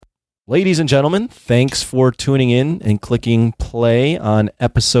Ladies and gentlemen, thanks for tuning in and clicking play on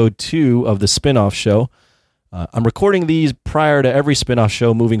episode 2 of the spinoff show. I'm recording these prior to every spinoff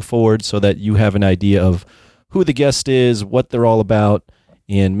show moving forward so that you have an idea of who the guest is, what they're all about,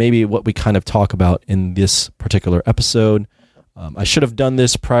 and maybe what we kind of talk about in this particular episode. I should have done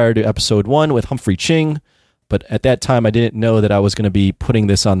this prior to episode 1 with Humphrey Ching, but at that time I didn't know that I was going to be putting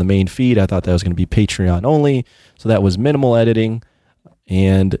this on the main feed. I thought that was going to be Patreon only, so that was minimal editing,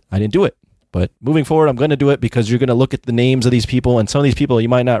 and I didn't do it. But moving forward, I'm going to do it because you're going to look at the names of these people, and some of these people you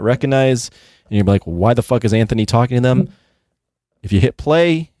might not recognize, and you're like, why the fuck is Anthony talking to them? If you hit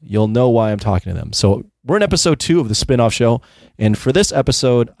play, you'll know why I'm talking to them. So we're in episode 2 of the spinoff show, and for this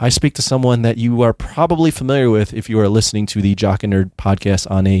episode, I speak to someone that you are probably familiar with if you are listening to the Jock and Nerd podcast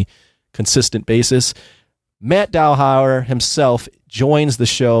on a consistent basis. Matt Delhauer himself joins the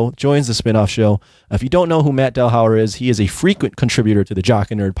spinoff show. If you don't know who Matt Delhauer is, he is a frequent contributor to the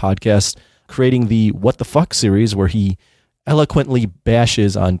Jock and Nerd podcast, creating the What the Fuck series, where he eloquently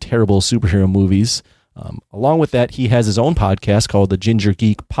bashes on terrible superhero movies. Along with that, he has his own podcast called the Ginger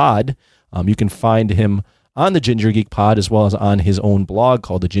Geek Pod. You can find him on the Ginger Geek Pod as well as on his own blog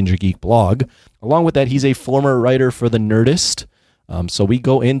called the Ginger Geek Blog. Along with that, he's a former writer for The Nerdist. So we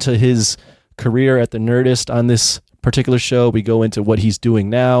go into his career at The Nerdist on this particular show. We go into what he's doing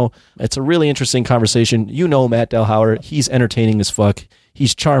now. It's a really interesting conversation. You know Matt Delhauer. He's entertaining as fuck.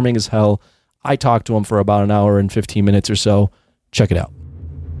 He's charming as hell. I talked to him for about an hour and 15 minutes or so. Check it out.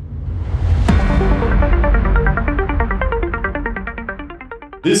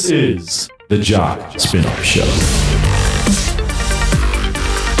 This is the Jock Spinoff Show.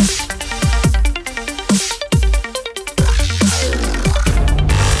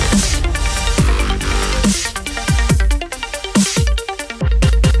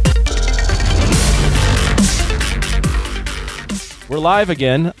 We're live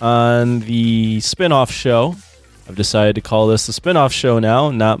again on the spinoff show. I've decided to call this the spinoff show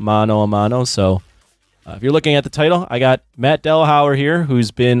now, not mano a mano. So if you're looking at the title, I got Matt Delhauer here, who's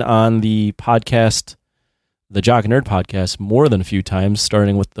been on the podcast, the Jock and Nerd podcast, more than a few times,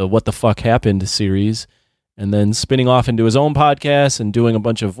 starting with the What the Fuck Happened series, and then spinning off into his own podcast and doing a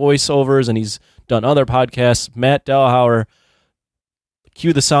bunch of voiceovers, and he's done other podcasts. Matt Delhauer,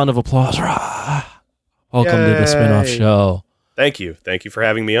 cue the sound of applause. Rah! Welcome to the spinoff show. Thank you. Thank you for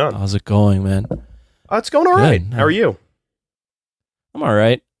having me on. How's it going, man? It's going all right. How are you? I'm all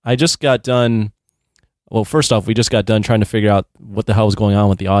right. I just got done. Well, first off, we just got done trying to figure out what the hell was going on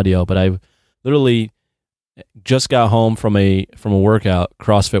with the audio, but I literally just got home from a workout,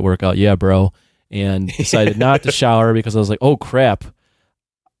 CrossFit workout. Yeah, bro. And decided not to shower because I was like, oh, crap.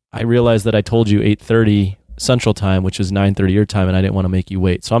 I realized that I told you 8:30 Central Time, which is 9:30 your time, and I didn't want to make you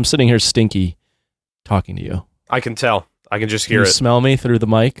wait. So I'm sitting here stinky talking to you. I can tell. I can just hear it. Smell me through the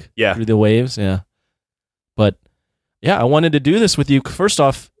mic? Yeah. Through the waves? Yeah. But, yeah, I wanted to do this with you. First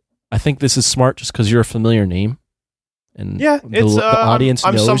off, I think this is smart just because you're a familiar name. And yeah, it's the audience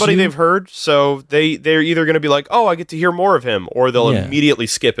I'm knows somebody you. They've heard, so they're either going to be like, oh, I get to hear more of him, or they'll immediately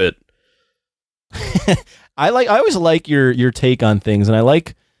skip it. I always like your take on things, and I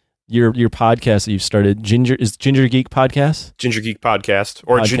like your podcast that you've started. Ginger Geek Podcast? Ginger Geek Podcast,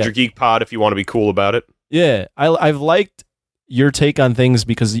 or Ginger Geek Pod if you want to be cool about it. Yeah, I've liked your take on things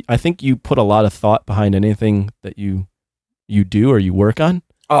because I think you put a lot of thought behind anything that you do or you work on.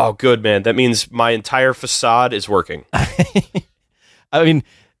 Oh, good, man. That means my entire facade is working. I mean,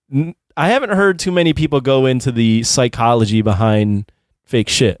 I haven't heard too many people go into the psychology behind fake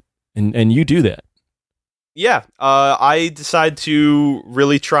shit, and you do that. Yeah, I decide to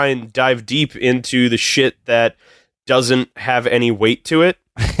really try and dive deep into the shit that doesn't have any weight to it.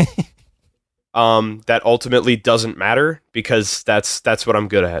 That ultimately doesn't matter because that's what I'm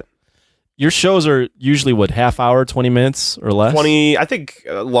good at. Your shows are usually what, half hour, 20 minutes or less? 20, I think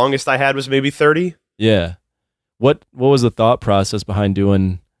longest I had was maybe 30. Yeah. What was the thought process behind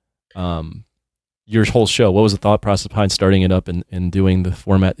doing your whole show? What was the thought process behind starting it up and doing the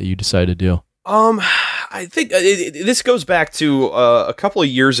format that you decided to do? I think this goes back to a couple of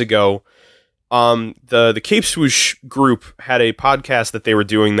years ago. The Cape Swoosh group had a podcast that they were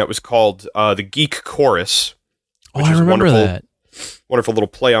doing that was called the Geek Chorus. Which I remember that. Wonderful little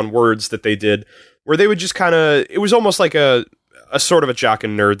play on words that they did, where they would just kind of, it was almost like a sort of a jock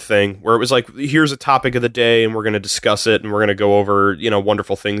and nerd thing, where it was like, here's a topic of the day, and we're going to discuss it, and we're going to go over,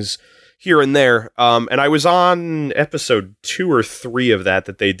 wonderful things here and there. And I was on episode 2 or 3 of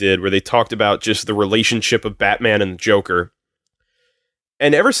that they did, where they talked about just the relationship of Batman and the Joker.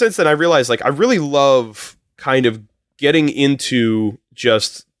 And ever since then, I realized, I really love kind of getting into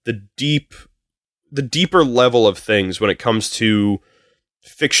just the deeper level of things when it comes to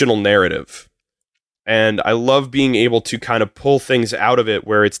fictional narrative. And I love being able to kind of pull things out of it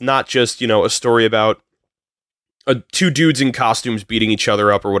where it's not just, a story about two dudes in costumes beating each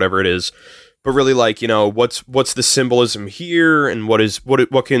other up or whatever it is, but really like, what's the symbolism here, and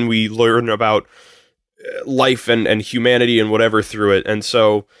what can we learn about life and humanity and whatever through it. And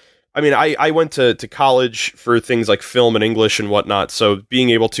so, I mean, I went to college for things like film and English and whatnot, so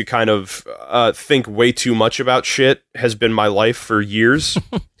being able to kind of think way too much about shit has been my life for years.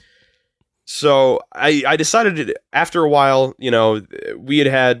 So I decided after a while, we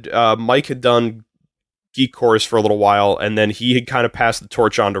had Mike had done Geek Course for a little while, and then he had kind of passed the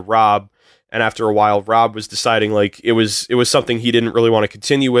torch on to Rob. And after a while, Rob was deciding like it was something he didn't really want to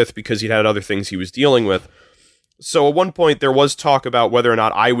continue with because he'd had other things he was dealing with. So at one point there was talk about whether or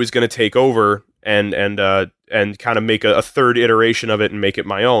not I was going to take over and kind of make a third iteration of it and make it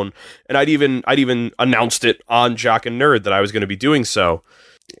my own. And I'd even announced it on Jock and Nerd that I was going to be doing so.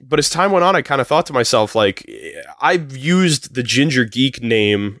 But as time went on, I kind of thought to myself, like, I've used the Ginger Geek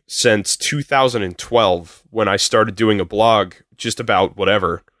name since 2012 when I started doing a blog just about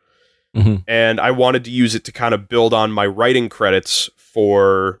whatever. Mm-hmm. And I wanted to use it to kind of build on my writing credits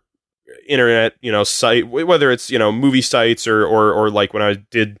for internet, site, whether it's, movie sites or like when I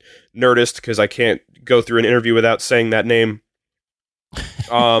did Nerdist, because I can't go through an interview without saying that name.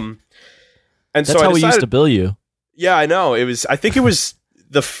 And that's so how we used to bill you. Yeah, I know. I think it was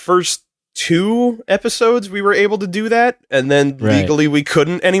the first 2 episodes we were able to do that, and then legally we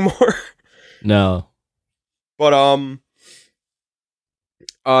couldn't anymore. No. But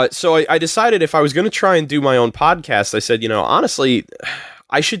so I decided if I was going to try and do my own podcast, I said, honestly,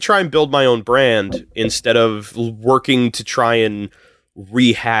 I should try and build my own brand instead of working to try and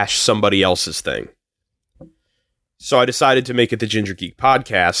rehash somebody else's thing. So I decided to make it the Ginger Geek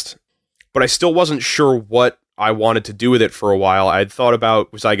Podcast, but I still wasn't sure what I wanted to do with it for a while. I'd thought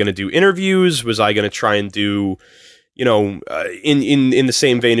about, was I going to do interviews? Was I going to try and do, in the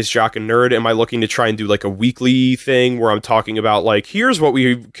same vein as Jock and Nerd? Am I looking to try and do like a weekly thing where I'm talking about like, here's what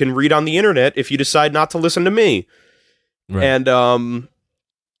we can read on the internet if you decide not to listen to me. Right. And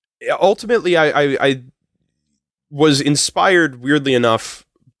ultimately, I was inspired, weirdly enough,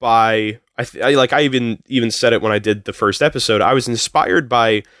 by I even said it when I did the first episode. I was inspired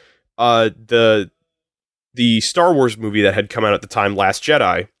by the Star Wars movie that had come out at the time, Last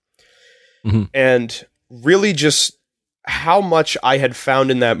Jedi, and really just how much I had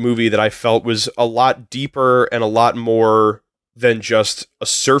found in that movie that I felt was a lot deeper and a lot more than just a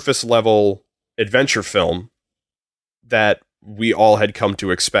surface level adventure film that we all had come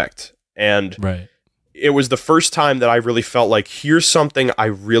to expect. And it was the first time that I really felt like, here's something I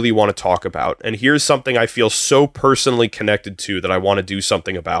really want to talk about, and here's something I feel so personally connected to that I want to do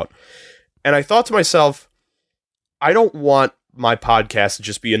something about. And I thought to myself, I don't want my podcast to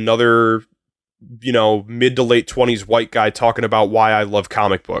just be another, mid to late 20s white guy talking about why I love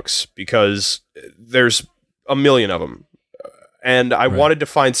comic books, because there's a million of them. And I wanted to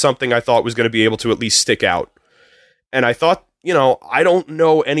find something I thought was going to be able to at least stick out. And I thought, I don't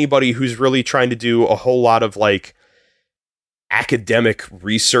know anybody who's really trying to do a whole lot of like academic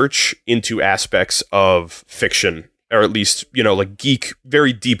research into aspects of fiction, or at least, like geek,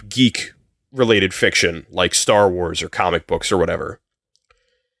 very deep geek related fiction like Star Wars or comic books or whatever.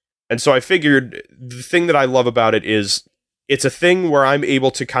 And so I figured the thing that I love about it is it's a thing where I'm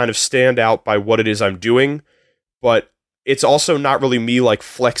able to kind of stand out by what it is I'm doing, but it's also not really me like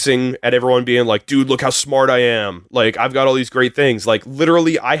flexing at everyone being like, dude, look how smart I am. Like, I've got all these great things. Like,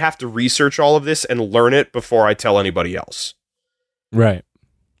 literally, I have to research all of this and learn it before I tell anybody else. Right.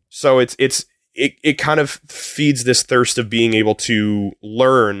 So it kind of feeds this thirst of being able to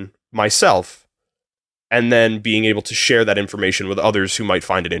learn myself, and then being able to share that information with others who might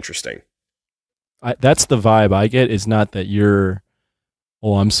find it interesting. That's the vibe I get, is not that you're,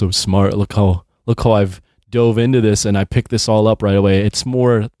 oh, I'm so smart. Look how I've dove into this and I picked this all up right away. It's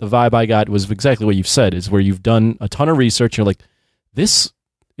more, the vibe I got was exactly what you've said, is where you've done a ton of research. You're like, this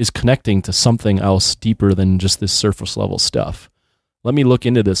is connecting to something else deeper than just this surface level stuff. Let me look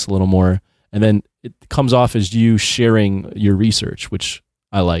into this a little more. And then it comes off as you sharing your research, which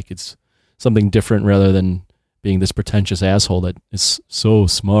I like. It's something different rather than being this pretentious asshole that is so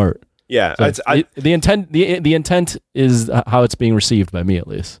smart. Yeah, so the intent is how it's being received by me, at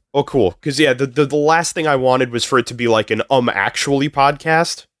least. Oh, cool. Because the last thing I wanted was for it to be like an actually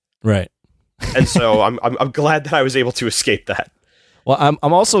podcast, right? And so I'm glad that I was able to escape that. Well,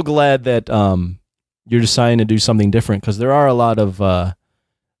 I'm also glad that you're deciding to do something different, because there are a lot of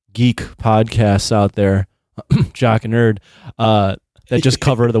geek podcasts out there, Jock and Nerd. that just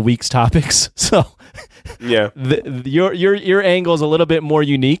cover the week's topics. So yeah, your angle is a little bit more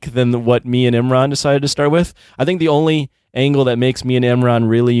unique than what me and Imran decided to start with. I think the only angle that makes me and Imran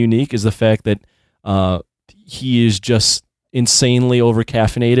really unique is the fact that he is just insanely over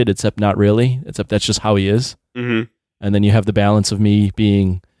caffeinated, except not really, except that's just how he is. Mm-hmm. And then you have the balance of me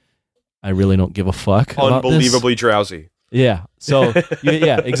being, I really don't give a fuck. Unbelievably drowsy. Yeah. So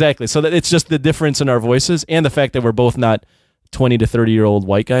yeah, exactly. So that it's just the difference in our voices and the fact that we're both not 20 to 30-year-old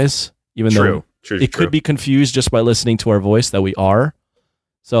white guys, even though it could be confused just by listening to our voice that we are.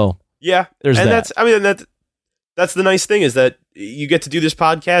 So yeah, there's and that. That's the nice thing is that you get to do this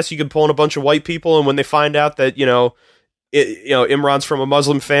podcast. You can pull in a bunch of white people, and when they find out that Imran's from a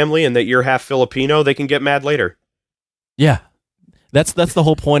Muslim family and that you're half Filipino, they can get mad later. Yeah, that's the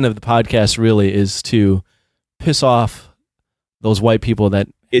whole point of the podcast. Really, is to piss off those white people that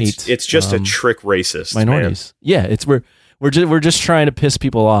hate. It's just a trick racist minorities. Man. Yeah, we're just trying to piss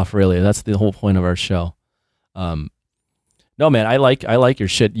people off. Really, that's the whole point of our show. No, man, I like your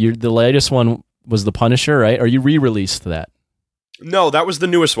shit. The latest one was The Punisher, right? Or you re-released that? No, that was the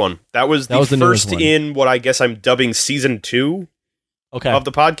newest one. That was the first in what I guess I'm dubbing season 2 of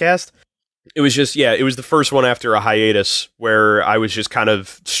the podcast. It was just, it was the first one after a hiatus where I was just kind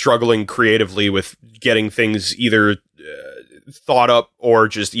of struggling creatively with getting things either thought up or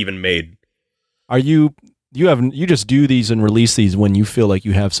just even made. Are you just do these and release these when you feel like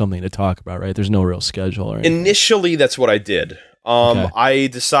you have something to talk about, right? There's no real schedule or anything. Initially, that's what I did. I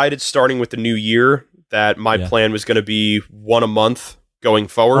decided starting with the new year that my plan was going to be one a month going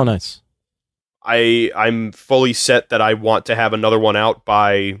forward. Oh, nice. I'm fully set that I want to have another one out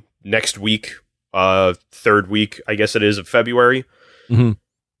by next week, third week, I guess it is, of February. Mm-hmm.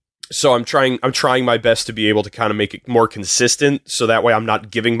 So I'm trying my best to be able to kind of make it more consistent, so that way I'm not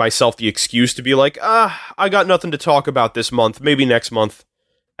giving myself the excuse to be like, I got nothing to talk about this month, maybe next month.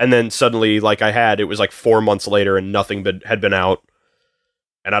 And then suddenly, like it was like 4 months later and nothing had been out.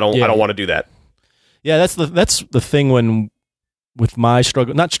 And I don't want to do that. Yeah, that's the thing with my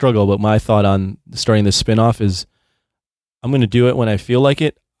not struggle, but my thought on starting this spinoff is I'm going to do it when I feel like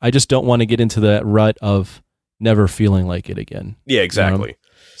it. I just don't want to get into that rut of never feeling like it again. Yeah, exactly.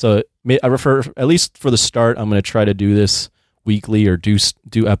 So I refer, at least for the start, I'm going to try to do this weekly or do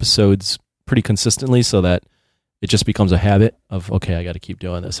episodes pretty consistently so that it just becomes a habit of, okay, I got to keep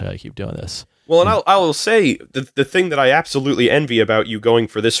doing this. Well, and I will say the thing that I absolutely envy about you going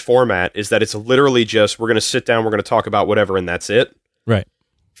for this format is that it's literally just, we're going to sit down, we're going to talk about whatever, and that's it. Right.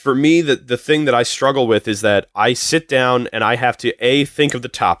 For me, the thing that I struggle with is that I sit down and I have to, A, think of the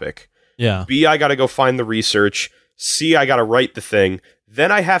topic. Yeah. B, I got to go find the research. C, I got to write the thing.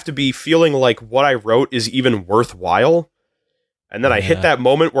 Then I have to be feeling like what I wrote is even worthwhile. And then I hit that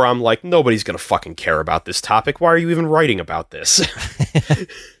moment where I'm like, nobody's going to fucking care about this topic. Why are you even writing about this?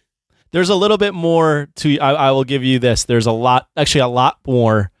 There's a little bit more to, I will give you this. There's a lot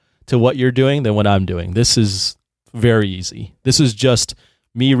more to what you're doing than what I'm doing. This is very easy. This is just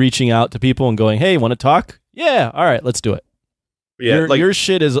me reaching out to people and going, hey, want to talk? Yeah. All right, let's do it. Yeah. Your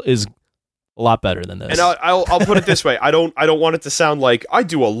shit is a lot better than this. And I'll put it this way. I don't want it to sound like I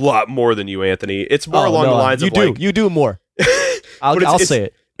do a lot more than you, Anthony. It's more along the lines of like, you do more. I'll say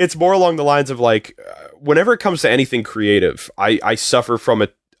it. It's more along the lines of like, whenever it comes to anything creative, I suffer from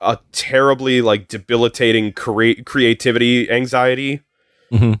a terribly like debilitating creativity anxiety,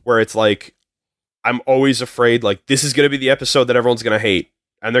 where it's like, I'm always afraid like this is going to be the episode that everyone's going to hate.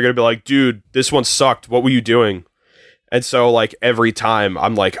 And they're going to be like, dude, this one sucked. What were you doing? And so like every time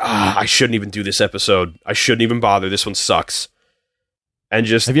I'm like, I shouldn't even do this episode. I shouldn't even bother. This one sucks. And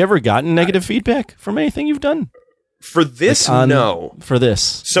just, have you ever gotten negative feedback from anything you've done? For this, no. For this.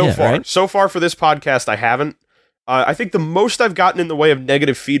 So far for this podcast, I haven't. I think the most I've gotten in the way of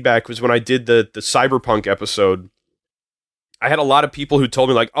negative feedback was when I did the Cyberpunk episode. I had a lot of people who told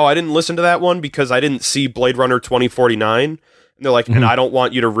me like, oh, I didn't listen to that one because I didn't see Blade Runner 2049. And they're like, and I don't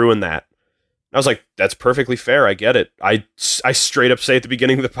want you to ruin that. And I was like, that's perfectly fair. I get it. I straight up say at the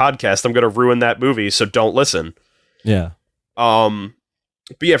beginning of the podcast, I'm going to ruin that movie, so don't listen. Yeah.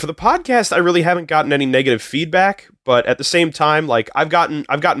 But yeah, for the podcast, I really haven't gotten any negative feedback, but at the same time, like I've gotten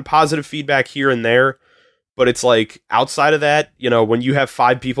positive feedback here and there, but it's like outside of that, when you have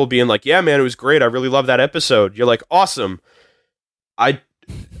 5 people being like, yeah, man, it was great. I really love that episode. You're like, awesome. I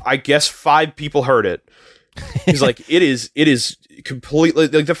guess 5 people heard it. He's like, it is completely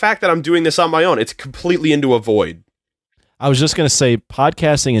like the fact that I'm doing this on my own. It's completely into a void. I was just going to say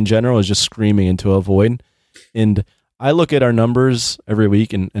podcasting in general is just screaming into a void. And I look at our numbers every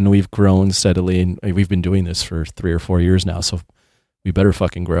week and we've grown steadily, and we've been doing this for 3 or 4 years now. So we better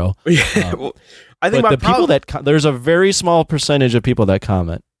fucking grow. Yeah. Well, I think but the people that there's a very small percentage of people that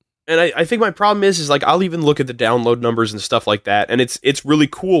comment. And I think my problem is like I'll even look at the download numbers and stuff like that, and it's really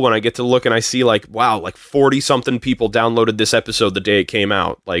cool when I get to look and I see like, wow, like 40 something people downloaded this episode the day it came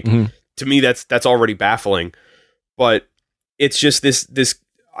out. Like to me that's already baffling. But it's just this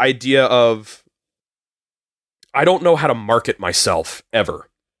idea of I don't know how to market myself ever.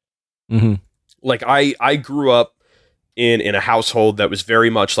 Like I grew up in a household that was very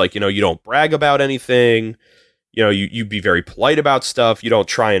much like, you don't brag about anything. You be very polite about stuff. You don't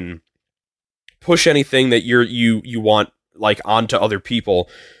try and push anything that you want like onto other people.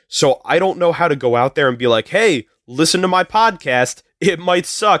 So I don't know how to go out there and be like, hey, listen to my podcast. It might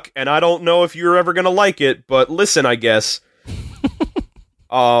suck, and I don't know if you're ever gonna like it, but listen, I guess.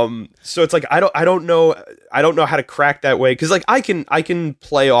 So it's like I don't know how to crack that way, because like I can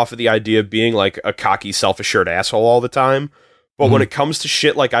play off of the idea of being like a cocky, self-assured asshole all the time. But when it comes to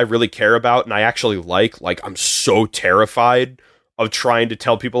shit like I really care about and I actually like I'm so terrified of trying to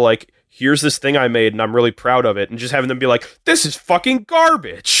tell people like, here's this thing I made and I'm really proud of it, and just having them be like, this is fucking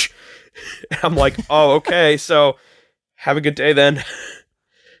garbage. And I'm like, oh, okay, so have a good day then.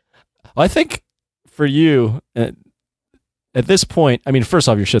 I think for you, at this point, I mean, first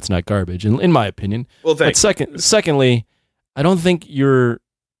off, your shit's not garbage, in my opinion. Well, thanks. But secondly, I don't think you're,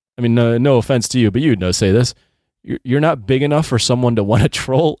 I mean, no offense to you, but you'd say this. You're not big enough for someone to want to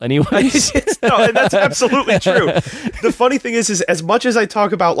troll anyways. No, and that's absolutely true. The funny thing is as much as I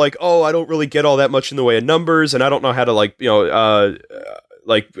talk about like, oh, I don't really get all that much in the way of numbers, and I don't know how to like,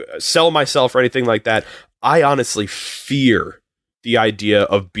 like sell myself or anything like that, I honestly fear the idea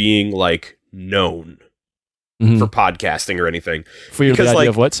of being like known for podcasting or anything. Fear the idea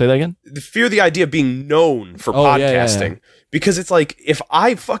of what? Say that again? Fear the idea of being known for podcasting. Yeah. Because it's like, if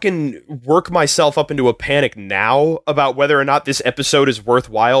I fucking work myself up into a panic now about whether or not this episode is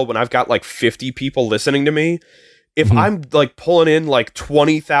worthwhile when I've got like 50 people listening to me, if I'm like pulling in like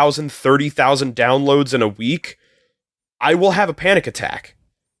 20,000, 30,000 downloads in a week, I will have a panic attack.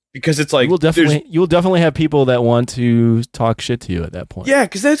 Because it's like, you will definitely have people that want to talk shit to you at that point. Yeah,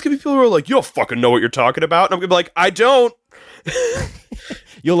 because then it's going to be people who are like, you don't fucking know what you're talking about. And I'm going to be like, I don't.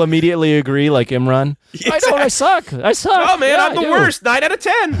 You'll immediately agree, like Imran. Exactly. I don't. I suck. Oh man, yeah, I'm the worst. 9 out of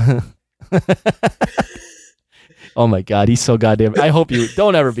 10. Oh my god, he's so goddamn. I hope you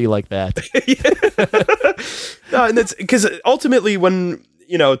don't ever be like that. No, and that's because ultimately, when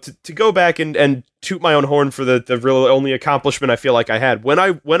to go back and toot my own horn for the real only accomplishment I feel like I had when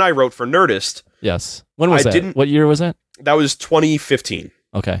I wrote for Nerdist. Yes. When was that? What year was that? That was 2015.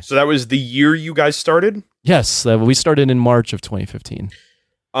 Okay. So that was the year you guys started? Yes, we started in March of 2015.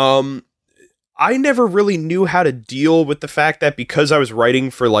 I never really knew how to deal with the fact that because I was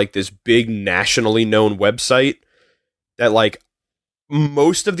writing for like this big nationally known website, that like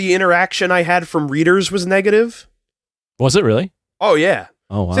most of the interaction I had from readers was negative. Was it really? Oh yeah.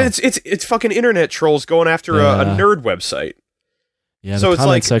 Oh wow. So it's fucking internet trolls going after a nerd website. Yeah. So the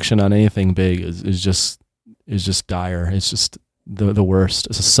comment section on anything big is just dire. It's just the worst.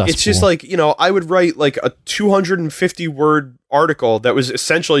 It's a cesspool. It's just like, I would write like a 250 word article that was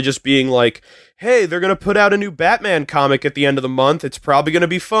essentially just being like, hey, they're going to put out a new Batman comic at the end of the month. It's probably going to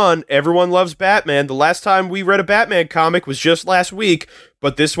be fun. Everyone loves Batman. The last time we read a Batman comic was just last week,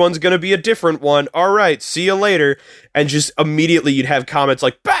 but this one's going to be a different one. All right, see you later. And just immediately you'd have comments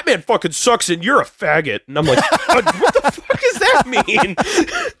like, Batman fucking sucks and you're a faggot. And I'm like, what the fuck does that mean?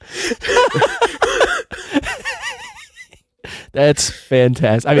 That's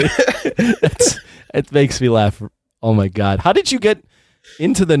fantastic. I mean, it makes me laugh. Oh my god! How did you get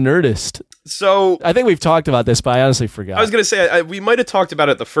into the Nerdist? So I think we've talked about this, but I honestly forgot. I was going to say we might have talked about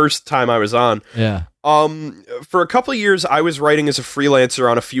it the first time I was on. Yeah. For a couple of years, I was writing as a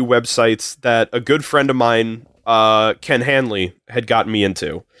freelancer on a few websites that a good friend of mine, Ken Hanley, had gotten me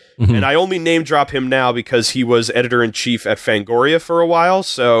into. And I only name drop him now because he was editor-in-chief at Fangoria for a while,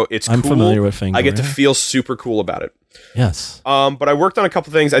 so it's cool. I'm familiar with Fangoria. I get to feel super cool about it. Yes. But I worked on a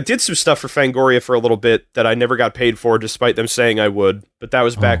couple things. I did some stuff for Fangoria for a little bit that I never got paid for, despite them saying I would. But that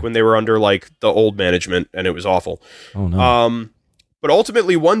was back when they were under like the old management, and it was awful. Oh no. But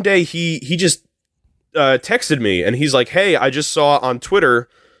ultimately, one day he just texted me, and he's like, "Hey, I just saw on Twitter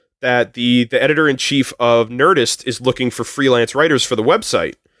that the editor-in-chief of Nerdist is looking for freelance writers for the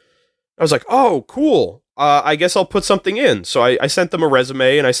website." I was like, "Oh, cool. I guess I'll put something in." So I sent them a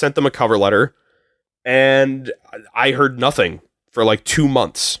resume and I sent them a cover letter. And I heard nothing for like 2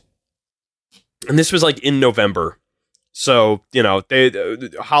 months. And this was like in November. So,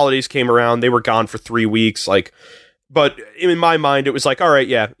 the holidays came around. They were gone for 3 weeks. But in my mind, it was like, all right,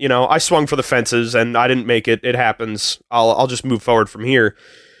 yeah, I swung for the fences and I didn't make it. It happens. I'll just move forward from here.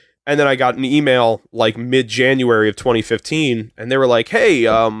 And then I got an email like mid-January of 2015, and they were like, "Hey,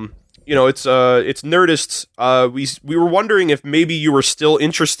 it's Nerdist. We were wondering if maybe you were still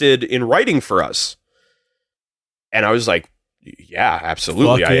interested in writing for us." And I was like, "Yeah,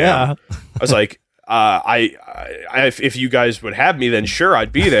 absolutely, I am." I was like, if you guys would have me, then sure,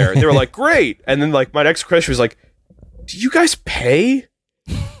 I'd be there." And they were like, "Great." And then like my next question was like, "Do you guys pay?"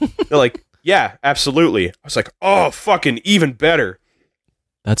 They're like, "Yeah, absolutely." I was like, "Oh, fucking even better."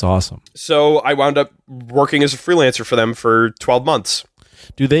 That's awesome. So I wound up working as a freelancer for them for 12 months.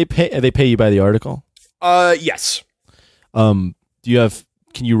 Do they pay? They pay you by the article? Yes. Can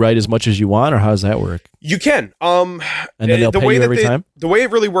you write as much as you want, or how does that work? You can. And then they'll pay you every time? The way it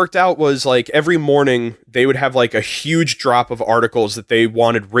really worked out was like every morning they would have like a huge drop of articles that they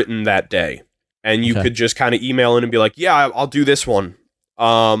wanted written that day. And you could just kind of email in and be like, "Yeah, I'll do this one."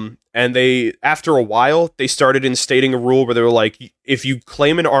 And they, after a while, they started instating a rule where they were like, if you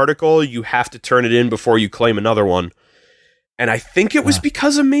claim an article, you have to turn it in before you claim another one. And I think it was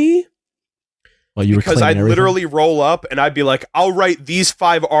because of me. Well, because I'd literally roll up and I'd be like, "I'll write these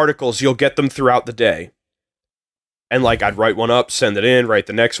 5 articles. You'll get them throughout the day." And like, I'd write one up, send it in, write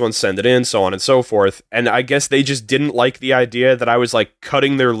the next one, send it in, so on and so forth. And I guess they just didn't like the idea that I was like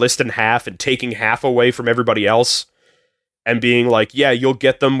cutting their list in half and taking half away from everybody else. And being like, "Yeah, you'll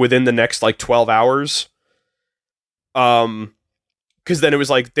get them within the next like 12 hours. Because then it was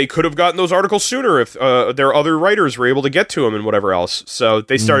like they could have gotten those articles sooner if their other writers were able to get to them and whatever else. So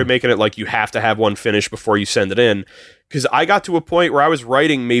they started making it like you have to have one finished before you send it in. Because I got to a point where I was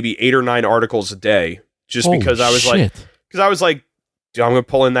writing maybe 8 or 9 articles a day, just Holy because I was shit. like, "Dude, I'm gonna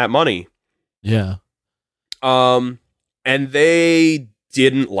pull in that money." Yeah. And they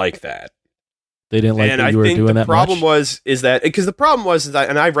didn't like that. They didn't like that you were doing that much? And I think the problem was,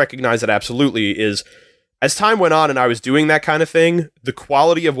 and I recognize it absolutely, is as time went on and I was doing that kind of thing, the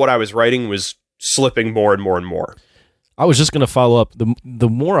quality of what I was writing was slipping more and more and more. I was just going to follow up. The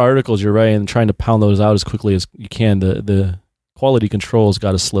more articles you're writing and trying to pound those out as quickly as you can, the quality control's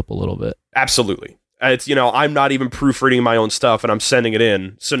got to slip a little bit. Absolutely. It's, I'm not even proofreading my own stuff and I'm sending it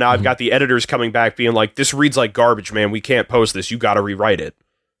in. So now I've got the editors coming back being like, "This reads like garbage, man. We can't post this. You got to rewrite it."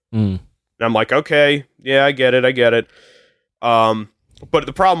 And I'm like, "Okay, yeah, I get it. But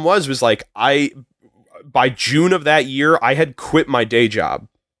the problem was like by June of that year, I had quit my day job.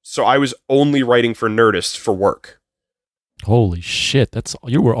 So I was only writing for Nerdist for work. Holy shit.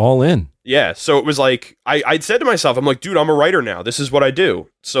 You were all in. Yeah. So it was like, I'd said to myself, I'm like, "Dude, I'm a writer now. This is what I do."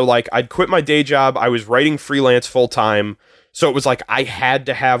 So like I'd quit my day job. I was writing freelance full time. So it was like, I had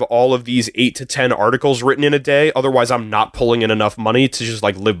to have all of these 8 to 10 articles written in a day. Otherwise I'm not pulling in enough money to just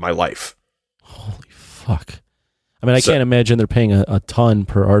like live my life. Holy fuck. I mean, I can't imagine they're paying a ton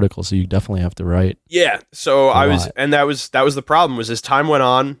per article, so you definitely have to write. Yeah, so that was the problem, was as time went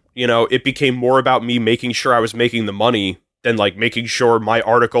on, it became more about me making sure I was making the money than like making sure my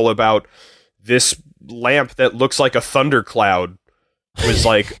article about this lamp that looks like a thundercloud was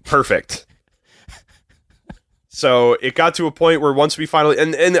like perfect. So it got to a point where once we finally,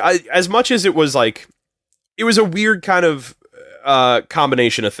 as much as it was like, it was a weird kind of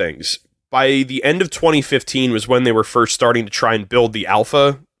combination of things. By the end of 2015 was when they were first starting to try and build the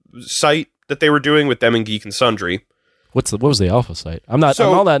alpha site that they were doing with them and Geek and Sundry. What was the alpha site? I'm not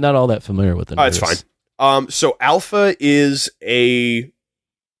all that familiar with it. It's fine. So alpha is a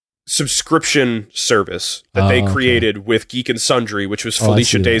subscription service that they created with Geek and Sundry, which was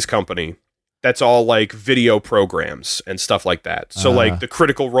Felicia Day's company. That's all like video programs and stuff like that. So like the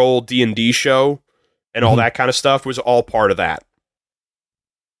Critical Role D&D show and all that kind of stuff was all part of that.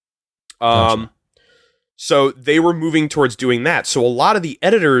 Gotcha. So they were moving towards doing that. So a lot of the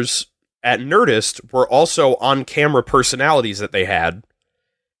editors at Nerdist were also on-camera personalities that they had,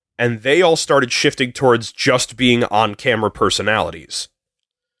 and they all started shifting towards just being on-camera personalities.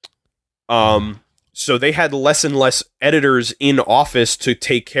 So they had less and less editors in office to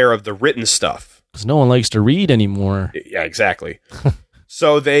take care of the written stuff. Because no one likes to read anymore. Yeah, exactly.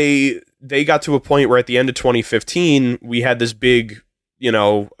 So they got to a point where at the end of 2015, we had this big,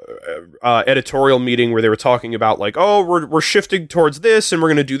 editorial meeting where they were talking about like, "Oh, we're shifting towards this and we're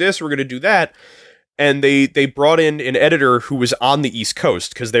going to do this, we're going to do that." And they brought in an editor who was on the East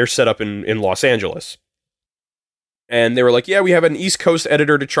Coast because they're set up in Los Angeles. And they were like, "Yeah, we have an East Coast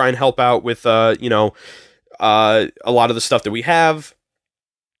editor to try and help out with, a lot of the stuff that we have.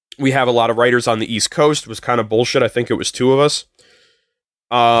 We have a lot of writers on the East Coast." It was kind of bullshit. I think it was 2 of us.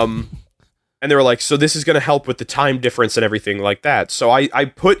 And they were like, "So this is going to help with the time difference and everything like that." So I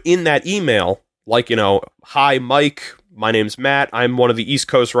put in that email, like, "Hi, Mike. My name's Matt. I'm one of the East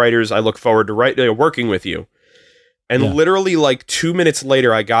Coast writers. I look forward to working with you." And Yeah. literally like 2 minutes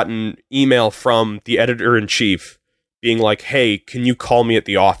later, I got an email from the editor-in-chief being like, hey, can you call me at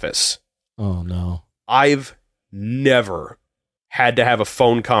the office? Oh, no. I've never had to have a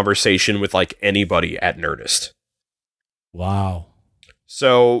phone conversation with like anybody at Nerdist. Wow.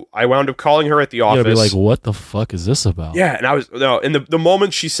 So I wound up calling her at the You office. gotta be like, what the fuck is this about? Yeah, and and the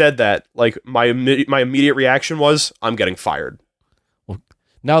moment she said that, like my immediate reaction was, I'm getting fired.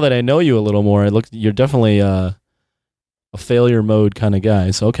 Now that I know you a little more, you're definitely a failure mode kind of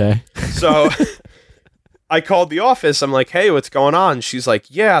guy. So, okay. So I called the office. I'm like, hey, what's going on? She's like,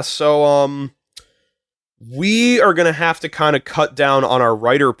 yeah, so we are going to have to kind of cut down on our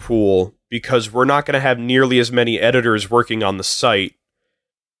writer pool because we're not going to have nearly as many editors working on the site.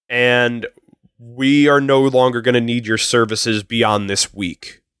 And we are no longer going to need your services beyond this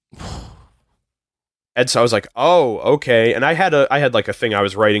week. And so I was like, oh, okay. And I had like a thing I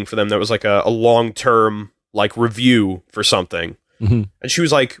was writing for them that was like a long-term like review for something. Mm-hmm. And she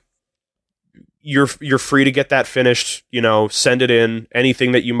was like, you're free to get that finished, send it in.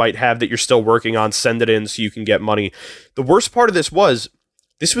 Anything that you might have that you're still working on, send it in so you can get money. The worst part of this was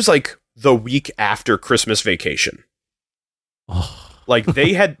like the week after Christmas vacation. Oh. Like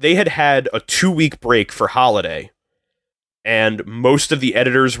they had a 2-week break for holiday, and most of the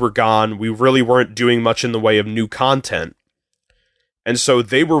editors were gone. We really weren't doing much in the way of new content. And so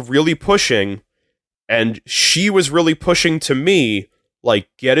they were really pushing, and she was really pushing to me, like,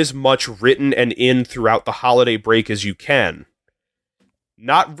 get as much written and in throughout the holiday break as you can.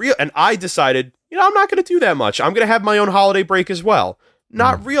 Not real. And I decided, I'm not going to do that much. I'm going to have my own holiday break as well.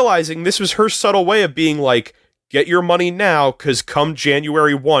 Not realizing this was her subtle way of being like, get your money now, because come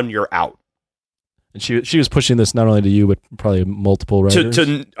January 1, you're out. And she was pushing this not only to you, but probably multiple writers.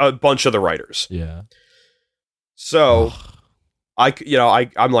 To a bunch of the writers. Yeah. So,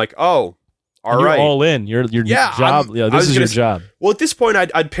 I'm like, oh, all right. You're all in. Your job. This is your job. Well, at this point,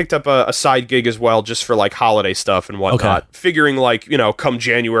 I'd picked up a side gig as well, just for like holiday stuff and whatnot. Okay. Figuring like, come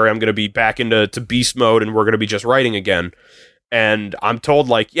January, I'm going to be back into beast mode and we're going to be just writing again. And I'm told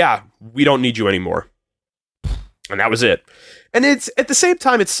like, yeah, we don't need you anymore. And that was it. And it's at the same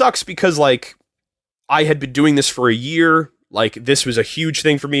time, it sucks because like I had been doing this for a year. Like this was a huge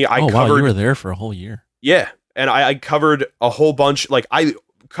thing for me. Wow, you were there for a whole year. Yeah. And I covered a whole bunch. Like I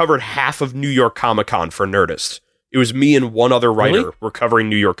covered half of New York Comic Con for Nerdist. It was me and one other writer were covering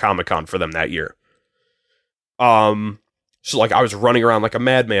New York Comic Con for them that year. So like I was running around like a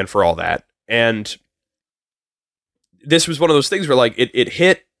madman for all that. And this was one of those things where like it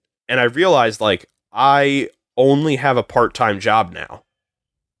hit and I realized like I only have a part-time job now.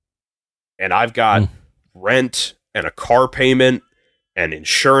 And I've got rent and a car payment and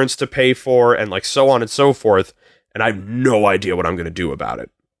insurance to pay for and like so on and so forth. And I have no idea what I'm going to do about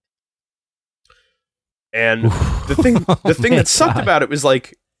it. And the thing that sucked about it was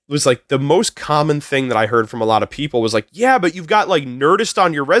like the most common thing that I heard from a lot of people was like, yeah, but you've got like Nerdist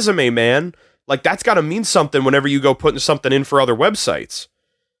on your resume, man. Like that's got to mean something whenever you go putting something in for other websites.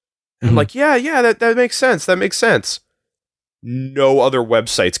 And I'm like, yeah, that makes sense. That makes sense. No other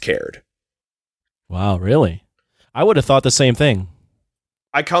websites cared. Wow, really? I would have thought the same thing.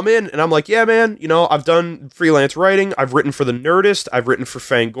 I come in and I'm like, yeah, man, I've done freelance writing. I've written for the Nerdist. I've written for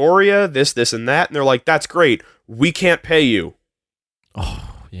Fangoria, this, and that. And they're like, that's great. We can't pay you.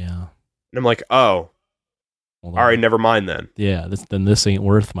 Oh, yeah. And I'm like, oh, all right, never mind then. Yeah, this ain't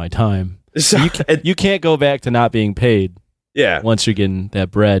worth my time. So, you can't go back to not being paid. Yeah. Once you're getting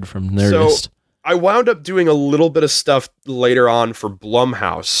that bread from Nerdist. So I wound up doing a little bit of stuff later on for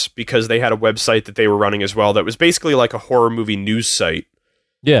Blumhouse because they had a website that they were running as well that was basically like a horror movie news site.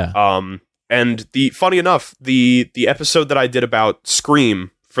 Yeah. And funny enough, the episode that I did about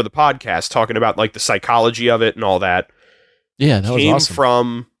Scream for the podcast, talking about like the psychology of it and all that, that was came awesome.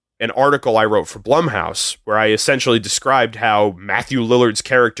 from an article I wrote for Blumhouse where I essentially described how Matthew Lillard's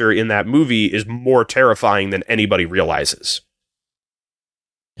character in that movie is more terrifying than anybody realizes.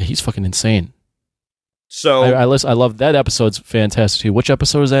 Yeah, he's fucking insane. So I love that episode's fantastic too. Which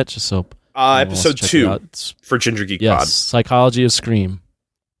episode is that? Just so episode 2 for Ginger Geek Pod. Psychology of Scream.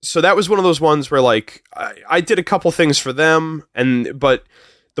 So that was one of those ones where like I did a couple things for them, but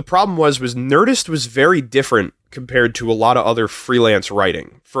the problem was Nerdist was very different compared to a lot of other freelance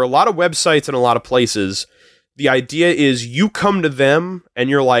writing. For a lot of websites and a lot of places, the idea is you come to them and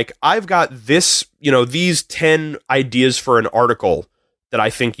you're like, I've got this, these 10 ideas for an article that I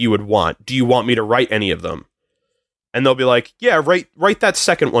think you would want. Do you want me to write any of them? And they'll be like, yeah, write that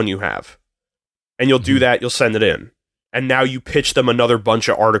second one you have. And you'll do that, you'll send it in. And now you pitch them another bunch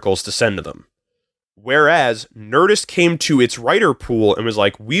of articles to send to them. Whereas Nerdist came to its writer pool and was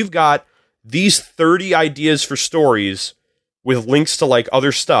like, we've got these 30 ideas for stories with links to like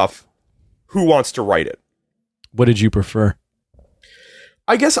other stuff. Who wants to write it? What did you prefer?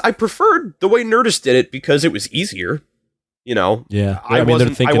 I guess I preferred the way Nerdist did it because it was easier. You know, yeah. I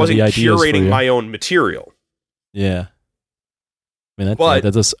wasn't curating my own material. Yeah. I mean,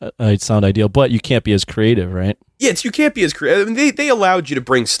 that does sound ideal, but you can't be as creative, right? Yes, you can't be as creative. I mean, they allowed you to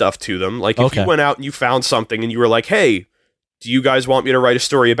bring stuff to them. Like, if you went out and you found something and you were like, hey, do you guys want me to write a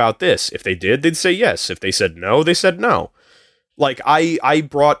story about this? If they did, they'd say yes. If they said no, they said no. Like, I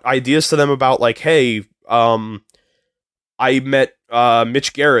brought ideas to them about, like, hey, I met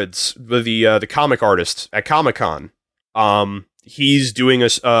Mitch Gerrits, the comic artist, at Comic-Con. He's doing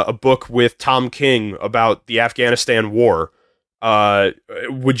a book with Tom King about the Afghanistan war.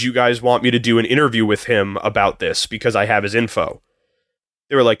 Would you guys want me to do an interview with him about this because I have his info?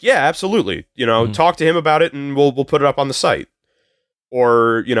 They were like, yeah, absolutely. You know, talk to him about it and we'll put it up on the site.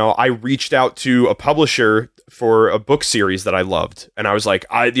 Or, you know, I reached out to a publisher for a book series that I loved. And I was like,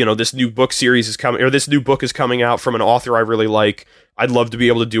 this new book series is coming, or this new book is coming out from an author I really like. I'd love to be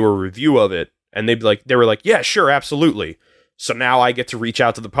able to do a review of it. And they were like, yeah, sure, absolutely. So now I get to reach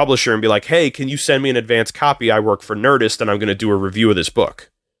out to the publisher and be like, hey, can you send me an advance copy? I work for Nerdist and I'm going to do a review of this book.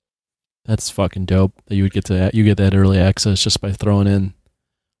 That's fucking dope that you would get that early access just by throwing in.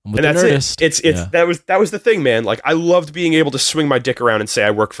 And that's Nerdist. That was the thing, man. Like, I loved being able to swing my dick around and say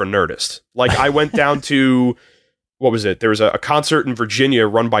I work for Nerdist. Like, I went down to, what was it? There was a concert in Virginia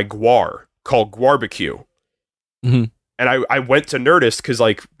run by Gwar called Gwarbecue. Mm-hmm. And I went to Nerdist because,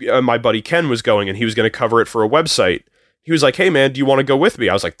 like, my buddy Ken was going and he was going to cover it for a website. He was like, hey, man, do you want to go with me?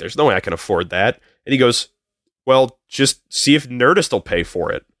 I was like, there's no way I can afford that. And he goes, well, just see if Nerdist will pay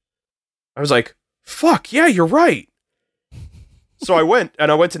for it. I was like, fuck, yeah, you're right. So I went to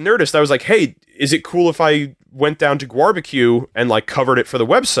Nerdist. I was like, hey, is it cool if I went down to Gwarbecue and, like, covered it for the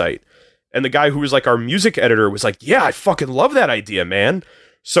website? And the guy who was, like, our music editor was like, yeah, I fucking love that idea, man.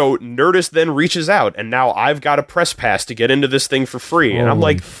 So Nerdist then reaches out, and now I've got a press pass to get into this thing for free. And I'm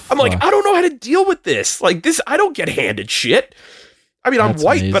like, I don't know how to deal with this. Like, this, I don't get handed shit. I mean, I'm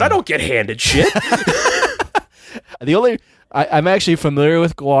white, amazing. But I don't get handed shit. I'm actually familiar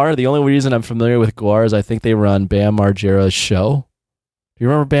with Gwar. The only reason I'm familiar with Gwar is I think they were on Bam Margera's show. Do you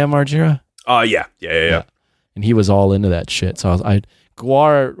remember Bam Margera? Yeah. And he was all into that shit. So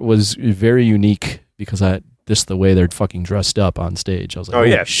Gwar was very unique because just the way they're fucking dressed up on stage. I was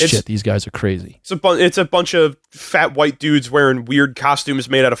like, shit, these guys are crazy. It's a bunch of fat white dudes wearing weird costumes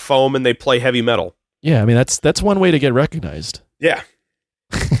made out of foam and they play heavy metal. Yeah, I mean, that's one way to get recognized. Yeah.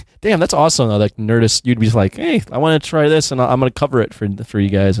 Damn, that's awesome though. Like Nerdist, you'd be like, hey, I want to try this and I'm going to cover it for you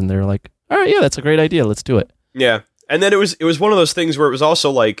guys. And they're like, all right, yeah, that's a great idea. Let's do it. Yeah. And then it was one of those things where it was also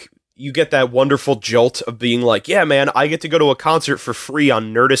like, you get that wonderful jolt of being like, yeah, man, I get to go to a concert for free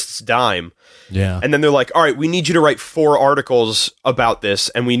on Nerdist's dime. Yeah. And then they're like, all right, we need you to write 4 articles about this,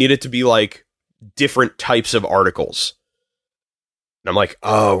 and we need it to be like different types of articles. And I'm like,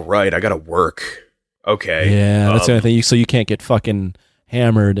 oh, right, I got to work. Okay. Yeah, that's the only thing. So you can't get fucking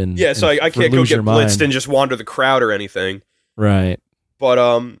hammered and so I can't go get blitzed and just wander the crowd or anything. Right. But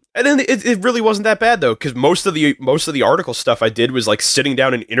and then it really wasn't that bad though, because most of the article stuff I did was like sitting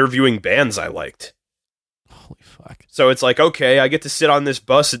down and interviewing bands I liked. Holy fuck! So it's like, okay, I get to sit on this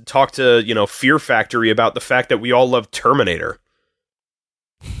bus and talk to Fear Factory about the fact that we all love Terminator.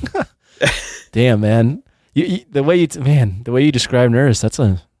 Damn, man! The way you describe Nerdist, that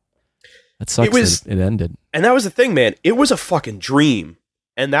sucks. It ended, and that was the thing, man. It was a fucking dream,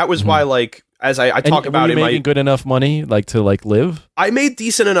 and that was why, like. As I talk about it, making good enough money, like to like live. I made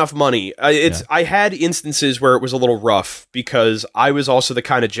decent enough money. I had instances where it was a little rough because I was also the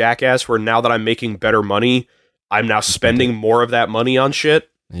kind of jackass where now that I'm making better money, I'm now spending more of that money on shit.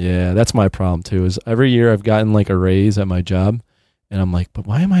 Yeah, that's my problem too. Is every year I've gotten like a raise at my job, and I'm like, but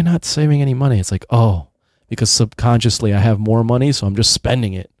why am I not saving any money? It's like, oh, because subconsciously I have more money, so I'm just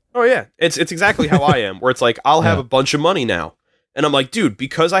spending it. Oh yeah, it's exactly how I am. Where it's like I'll have a bunch of money now. And I'm like, dude,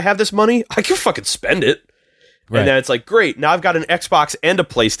 because I have this money, I can fucking spend it. Right. And then it's like, great, now I've got an Xbox and a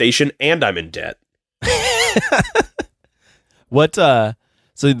PlayStation, and I'm in debt. What, so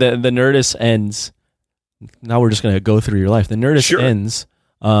the Nerdist ends, now we're just going to go through your life. The Nerdist ends,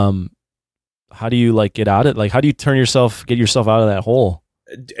 how do you, like, get out of it? Like, how do you get yourself out of that hole?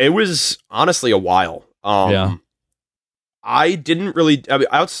 It was, honestly, a while. I didn't really,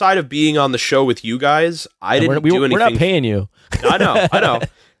 outside of being on the show with you guys, I didn't do anything. We're not paying you. I know.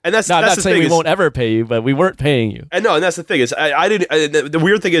 And that's not the saying thing we won't ever pay you, but we weren't paying you. And that's the thing is, I didn't. The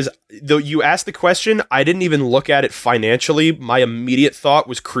weird thing is, though you asked the question, I didn't even look at it financially. My immediate thought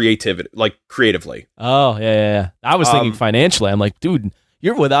was creatively. Oh yeah. I was thinking financially. I'm like, dude,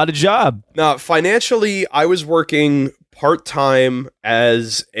 You're without a job. Now, financially, I was working part-time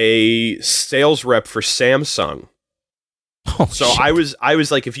as a sales rep for Samsung. Oh, so shit. I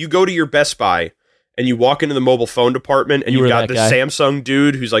was like, if you go to your Best Buy and you walk into the mobile phone department and You you were got that this guy? Samsung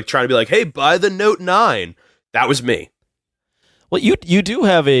dude who's like trying to be like, hey, buy the Note 9. That was me. Well, you do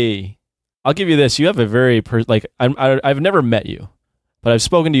have a. I'll give you this. You have a very I've never met you, but I've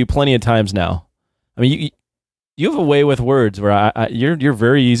spoken to you plenty of times now. I mean, you have a way with words where you're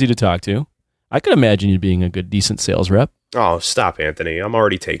very easy to talk to. I could imagine you being a good, decent sales rep. Oh, stop, Anthony. I'm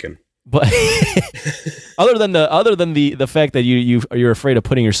already taken. But other than the fact that you're afraid of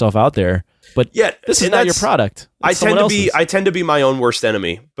putting yourself out there, but yeah, this is not your product. I tend to be my own worst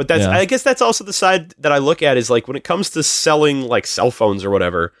enemy. But I guess that's also the side that I look at is like when it comes to selling like cell phones or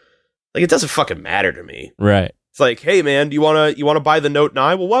whatever, like it doesn't fucking matter to me. Right. It's like, hey man, do you wanna buy the Note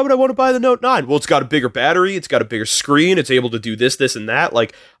 9? Well, why would I want to buy the Note 9? Well, it's got a bigger battery, it's got a bigger screen, it's able to do this, and that.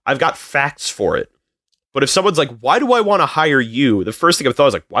 Like, I've got facts for it. But if someone's like, why do I want to hire you? The first thing I thought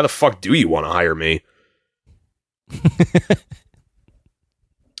was like, why the fuck do you want to hire me?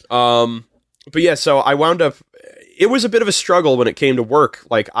 But yeah, so I wound up, it was a bit of a struggle when it came to work.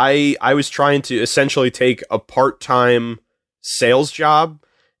 Like I was trying to essentially take a part-time sales job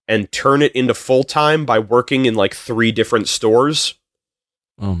and turn it into full-time by working in like 3 different stores.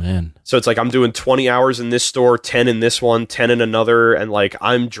 Oh man. So it's like I'm doing 20 hours in this store, 10 in this one, 10 in another, and like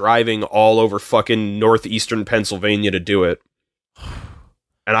I'm driving all over fucking northeastern Pennsylvania to do it.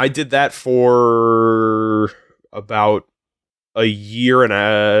 And I did that for about a year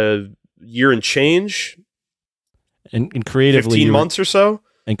and change. And creatively 15 months or so.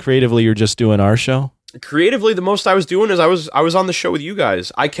 And creatively you're just doing our show? Creatively, the most I was doing is I was on the show with you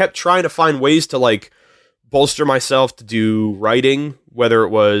guys. I kept trying to find ways to like bolster myself to do writing, whether it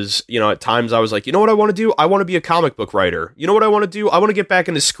was, at times I was like, you know what I want to do? I want to be a comic book writer. You know what I want to do? I want to get back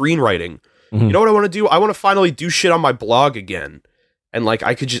into screenwriting. Mm-hmm. You know what I want to do? I want to finally do shit on my blog again. And like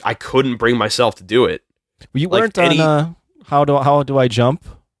I couldn't bring myself to do it. You weren't on How Do I Jump?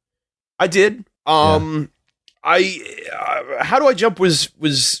 I did. How Do I Jump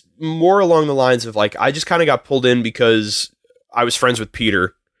was more along the lines of like I just kind of got pulled in because I was friends with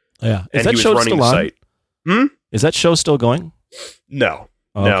Peter. Yeah. And he was running the site. Is that show still going? No.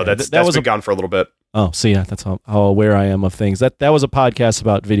 Okay. No, that's been gone for a little bit. Oh, see, yeah, that's how aware I am of things. That was a podcast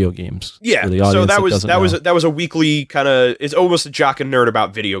about video games. Yeah, so that was a weekly kind of. It's almost a jock and nerd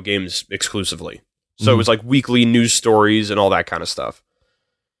about video games exclusively. So it was like weekly news stories and all that kind of stuff.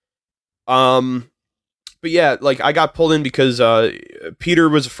 But yeah, like I got pulled in because Peter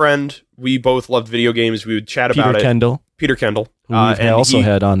was a friend. We both loved video games. We would chat about it. Peter Kendall, who we've also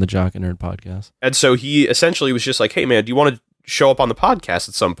had on the Jock and Nerd podcast. And so he essentially was just like, "Hey man, do you want to show up on the podcast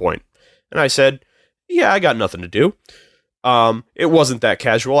at some point?" And I said, "Yeah, I got nothing to do." It wasn't that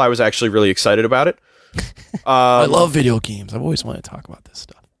casual. I was actually really excited about it. I love video games. I've always wanted to talk about this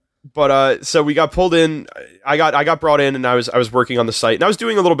stuff. But so we got pulled in. I got brought in, and I was working on the site, and I was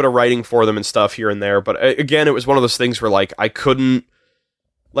doing a little bit of writing for them and stuff here and there. But again, it was one of those things where like I couldn't,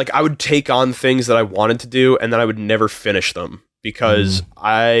 like I would take on things that I wanted to do, and then I would never finish them because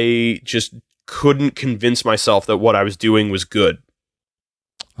I just couldn't convince myself that what I was doing was good.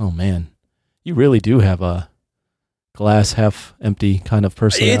 Oh man, you really do have a glass half empty kind of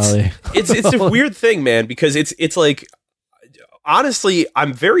personality. It's a weird thing, man, because it's like. Honestly,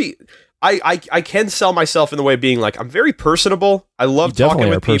 I'm very. I can sell myself in the way of being like I'm very personable. I love talking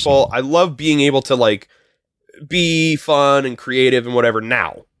with people. Personable. I love being able to like be fun and creative and whatever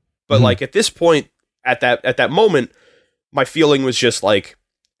now. But like at this point, at that moment, my feeling was just like,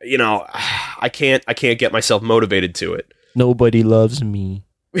 I can't get myself motivated to it. Nobody loves me.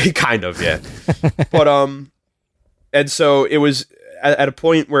 Kind of, yeah. But and so it was. At a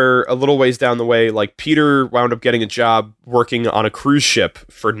point where a little ways down the way, like Peter wound up getting a job working on a cruise ship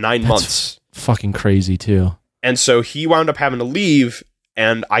for 9 months. Fucking crazy too. And so he wound up having to leave,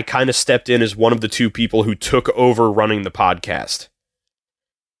 and I kind of stepped in as one of the 2 people who took over running the podcast.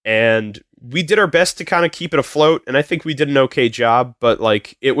 And we did our best to kind of keep it afloat, and I think we did an okay job, but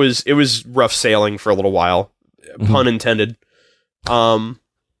like it was rough sailing for a little while. Pun intended.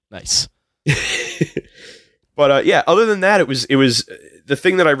 Nice. But yeah, other than that, it was the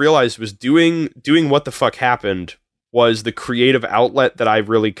thing that I realized was doing What the Fuck Happened was the creative outlet that I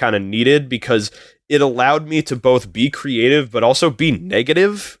really kind of needed because it allowed me to both be creative but also be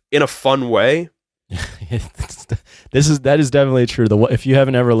negative in a fun way. That is definitely true. If you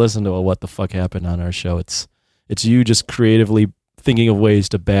haven't ever listened to a What the Fuck Happened on our show, it's you just creatively thinking of ways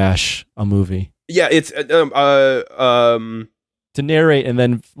to bash a movie. Yeah, it's to narrate and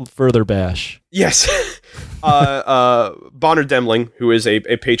then further bash. Yes. Bonner Demling, who is a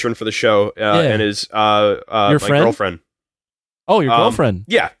patron for the show, and is my girlfriend. Oh, your girlfriend?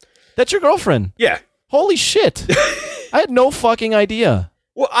 Yeah. That's your girlfriend? Yeah. Holy shit. I had no fucking idea.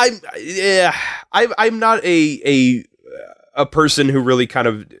 Well, I'm not a person who really kind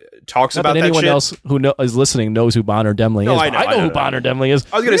of talks Not about that anyone shit. else who is listening knows who Bonner Demling is. I know who Bonner Demling is.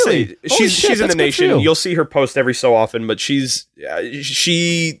 I was going to say, she's in the nation. You. You'll see her post every so often, but she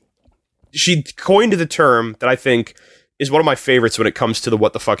coined the term that I think is one of my favorites when it comes to the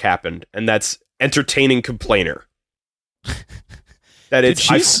what the fuck happened, and that's entertaining complainer. Dude,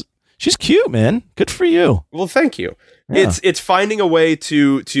 she's cute, man. Good for you. Well, thank you. Yeah. It's finding a way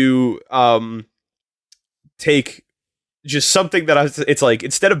to take just something that it's like,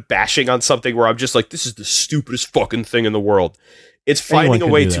 instead of bashing on something where I'm just like, this is the stupidest fucking thing in the world, it's finding a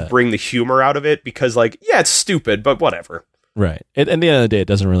way to bring the humor out of it, because like, yeah, it's stupid, but whatever. Right. At the end of the day, it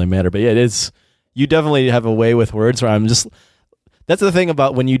doesn't really matter. But yeah, it is. You definitely have a way with words where I'm just. That's the thing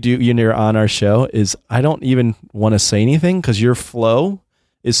about when you're on our show is I don't even want to say anything because your flow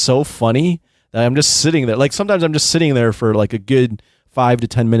is so funny that I'm just sitting there. Like sometimes I'm just sitting there for like a good 5 to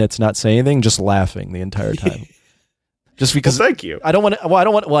 10 minutes, not saying anything, just laughing the entire time. Just because. Well, thank you. I don't want to. Well, I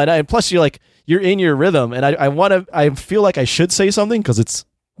don't want. Well, and plus you're like you're in your rhythm, and I want to. I feel like I should say something because it's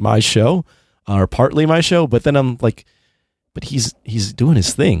my show, or partly my show. But then I'm like, but he's doing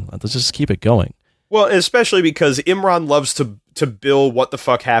his thing. Let's just keep it going. Well, especially because Imran loves to bill what the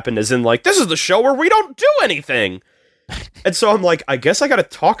fuck happened as in like, this is the show where we don't do anything. And so I'm like, I guess I got to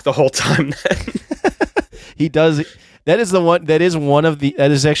talk the whole time then. He does. That is that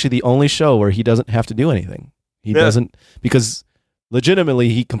is actually the only show where he doesn't have to do anything. He doesn't, because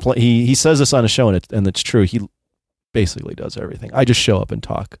legitimately he says this on a show and it's true. He basically does everything. I just show up and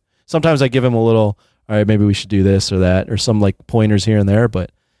talk. Sometimes I give him a little, all right, maybe we should do this or that, or some like pointers here and there,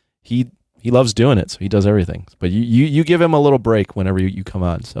 but he loves doing it, so he does everything. But you give him a little break whenever you come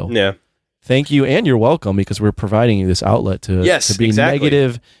on. So yeah, thank you, and you're welcome, because we're providing you this outlet to be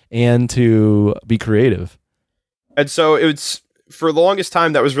negative and to be creative. And so it's, for the longest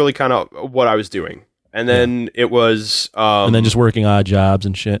time, that was really kind of what I was doing. And then it was and then just working odd jobs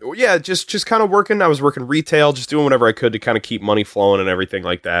and shit. Yeah, just kind of working. I was working retail, just doing whatever I could to kind of keep money flowing and everything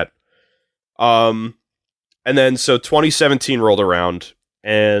like that. And then so 2017 rolled around,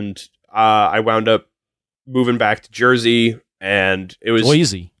 and I wound up moving back to Jersey, and it was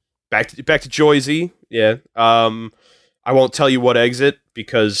Jersey. Back to Jersey. Yeah. I won't tell you what exit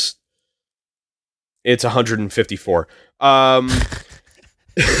because it's 154.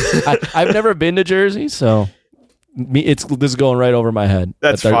 I've never been to Jersey, so this is going right over my head.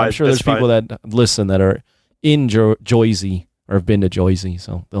 That's fine. I'm sure there's people that listen that are in Jersey or have been to Jersey,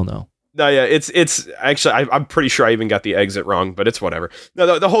 so they'll know. No, yeah, it's actually, I'm pretty sure I even got the exit wrong, but it's whatever.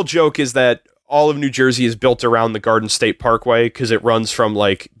 No, the whole joke is that all of New Jersey is built around the Garden State Parkway because it runs from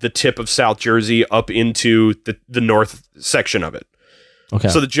like the tip of South Jersey up into the north section of it. Okay.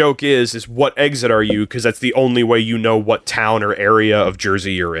 So the joke is what exit are you? Because that's the only way you know what town or area of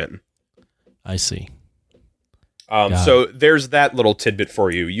Jersey you're in. I see. So there's that little tidbit for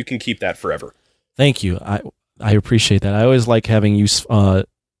you. You can keep that forever. Thank you. I appreciate that. I always like having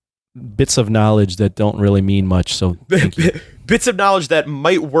bits of knowledge that don't really mean much. So thank you. Bits of knowledge that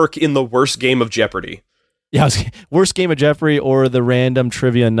might work in the worst game of Jeopardy. Yeah, worst game of Jeopardy, or the random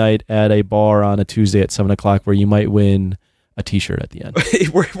trivia night at a bar on a Tuesday at 7:00 where you might win a T-shirt at the end.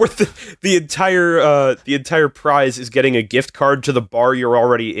 where the entire prize is getting a gift card to the bar you're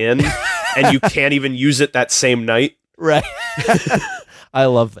already in, and you can't even use it that same night. Right. I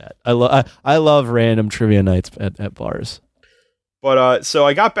love that. I love random trivia nights at bars. But so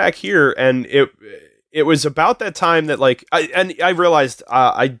I got back here, and it was about that time that like I realized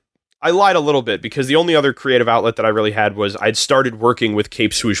I lied a little bit, because the only other creative outlet that I really had was I'd started working with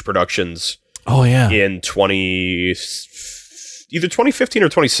Cape Swoosh Productions. Oh yeah, in either 2015 or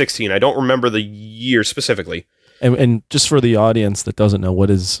 2016. I don't remember the year specifically. And just for the audience that doesn't know, what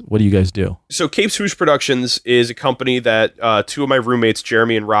do you guys do? So Cape Swoosh Productions is a company that two of my roommates,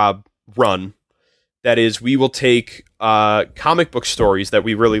 Jeremy and Rob, run. That is, we will take comic book stories that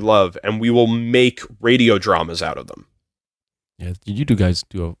we really love, and we will make radio dramas out of them. Yeah, you guys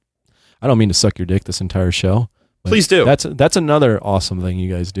do. I don't mean to suck your dick this entire show. Please do. That's another awesome thing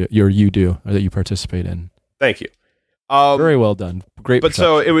you guys do. Or that you participate in. Thank you. Very well done. Great. But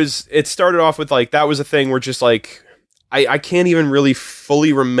production. so it started off with like, that was a thing where just like, I can't even really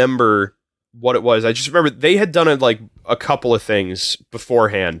fully remember what it was. I just remember they had done it like a couple of things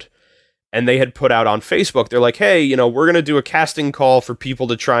beforehand, and they had put out on Facebook. They're like, hey, we're going to do a casting call for people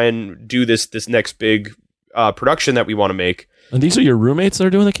to try and do this next big production that we want to make. And these are your roommates that are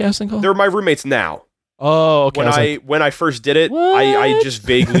doing the casting call? They're my roommates now. Oh, okay. When I first did it, I just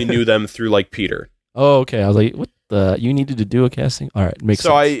vaguely knew them through like Peter. Oh, okay. I was like, what the? You needed to do a casting? All right, makes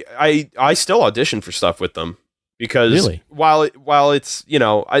sense. So I still audition for stuff with them because Really? while it's,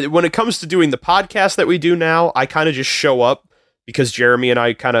 when it comes to doing the podcast that we do now, I kind of just show up because Jeremy and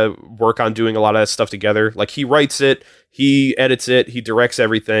I kind of work on doing a lot of that stuff together. Like he writes it, he edits it, he directs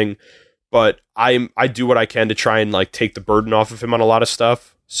everything, but I do what I can to try and like take the burden off of him on a lot of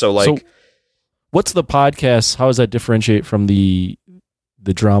stuff. So what's the podcast? How does that differentiate from the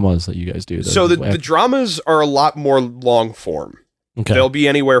dramas that you guys do? So the dramas are a lot more long form. Okay. They'll be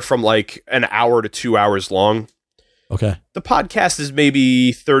anywhere from like an hour to 2 hours long. Okay. The podcast is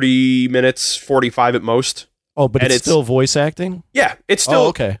maybe 30 minutes, 45 at most. Oh, but it's still voice acting? Yeah, it's still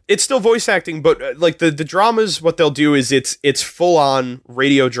okay. It's still voice acting, but like the dramas, what they'll do is it's full on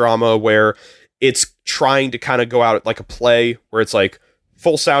radio drama where it's trying to kind of go out like a play where it's like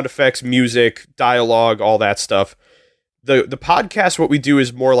full sound effects, music, dialogue, all that stuff. The podcast, what we do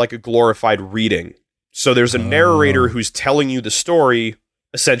is more like a glorified reading. So there's a narrator who's telling you the story,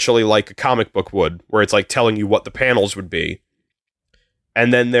 essentially like a comic book would, where it's like telling you what the panels would be.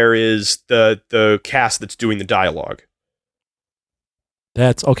 And then there is the cast that's doing the dialogue.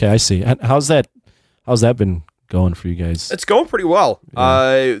 That's okay. I see. How's that been going for you guys? It's going pretty well.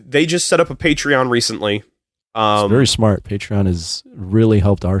 Yeah. They just set up a Patreon recently. It's very smart. Patreon has really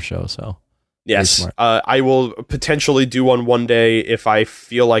helped our show. So yes, I will potentially do one day if I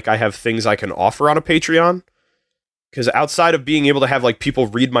feel like I have things I can offer on a Patreon. Because outside of being able to have like people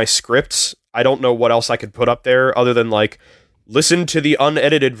read my scripts, I don't know what else I could put up there other than like, listen to the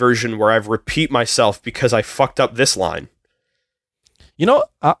unedited version where I've repeat myself because I fucked up this line.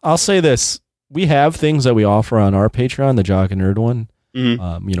 I'll say this. We have things that we offer on our Patreon, the Jock and Nerd one.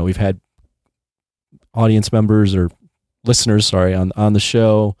 Mm-hmm. We've had audience members or listeners, on the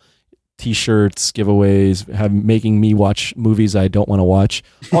show, T-shirts, giveaways, making me watch movies I don't want to watch,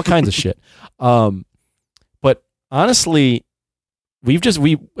 all kinds of shit. But honestly,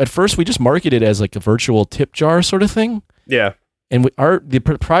 at first we just marketed it as like a virtual tip jar sort of thing. Yeah. And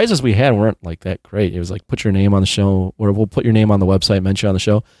the prizes we had weren't like that great. It was like, put your name on the show, or we'll put your name on the website, mention on the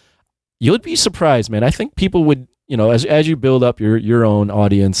show. You would be surprised, man. I think people would, as you build up your own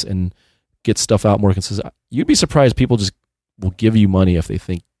audience and get stuff out more consistent, you'd be surprised people just will give you money if they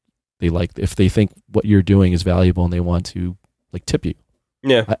think what you're doing is valuable and they want to like tip you.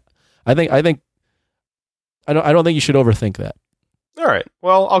 Yeah. I don't think you should overthink that. All right.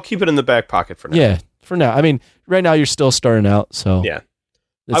 Well, I'll keep it in the back pocket for now. Yeah, for now. I mean, right now you're still starting out, so yeah.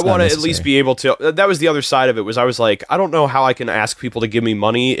 I want to at least be able to. That was the other side of it. Was I was like, I don't know how I can ask people to give me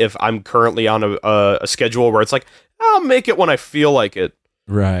money if I'm currently on a schedule where it's like, I'll make it when I feel like it.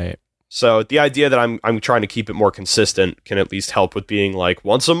 Right. So the idea that I'm trying to keep it more consistent can at least help with being like,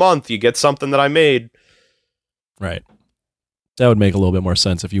 once a month you get something that I made. Right. That would make a little bit more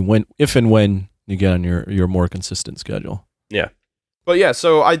sense if and when you get on your more consistent schedule. Yeah. But yeah,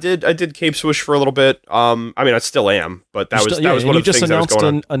 so I did Cape Swish for a little bit. I mean, I still am, but that was one of the things that was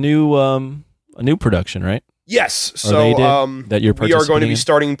going on. You just announced a new production, right? Yes. So that you're we are going to be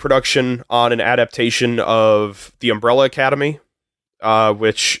starting production on an adaptation of The Umbrella Academy,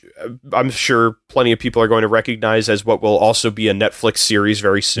 which I'm sure plenty of people are going to recognize as what will also be a Netflix series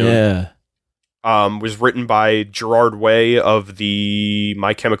very soon. Yeah. Was written by Gerard Way of the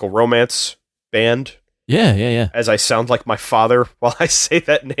My Chemical Romance band. Yeah. As I sound like my father while I say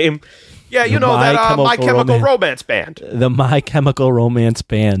that name. Yeah, you know that My Chemical Romance band. The My Chemical Romance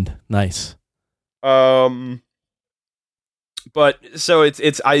band. Nice. But so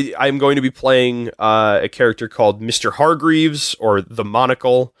I'm going to be playing a character called Mr. Hargreaves, or the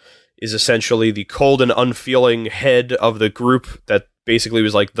Monocle, is essentially the cold and unfeeling head of the group that basically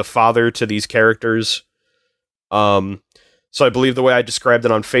was like the father to these characters. So I believe the way I described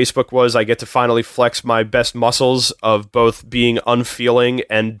it on Facebook was I get to finally flex my best muscles of both being unfeeling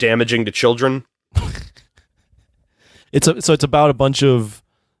and damaging to children. It's about a bunch of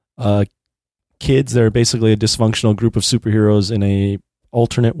kids that are basically a dysfunctional group of superheroes in a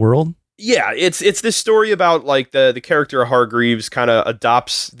alternate world. Yeah, it's this story about like the character of Hargreaves kind of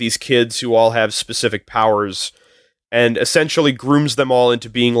adopts these kids who all have specific powers and essentially grooms them all into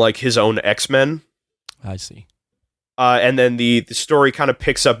being like his own X-Men. I see. And then the story kind of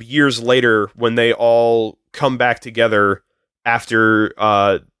picks up years later when they all come back together after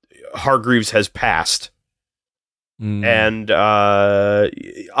Hargreaves has passed. And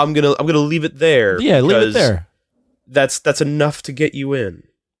I'm gonna leave it there. Yeah, leave it there. That's enough to get you in.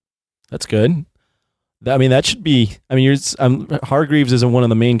 That's good. I mean, that should be. I mean, Hargreaves isn't one of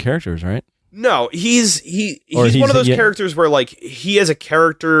the main characters, right? No, he's one of those characters where like he as a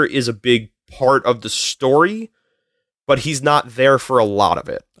character is a big part of the story, but he's not there for a lot of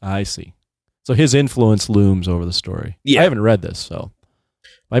it. I see. So his influence looms over the story. Yeah. I haven't read this, so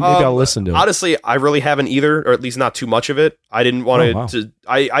maybe I'll listen to it. Honestly, I really haven't either, or at least not too much of it. I didn't want to.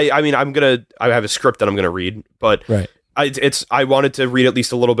 I mean, I have a script that I'm gonna read, but right. I wanted to read at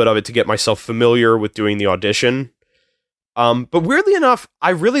least a little bit of it to get myself familiar with doing the audition. But weirdly enough,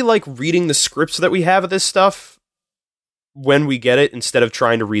 I really like reading the scripts that we have of this stuff when we get it, instead of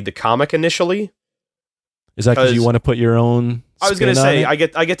trying to read the comic initially. Is that because you want to put your own? I was going to say, I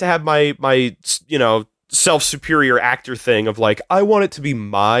get to have my self-superior actor thing of like, I want it to be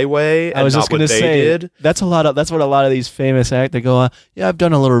my way, and I was not just going to what they say did. that's what a lot of these famous actors go. Yeah, I've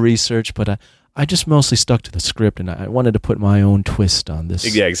done a little research, but I just mostly stuck to the script, and I wanted to put my own twist on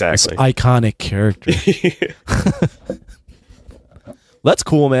this. Yeah, exactly. This iconic character. That's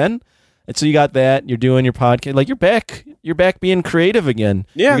cool, man. And so you got that. You're doing your podcast. Like you're back being creative again.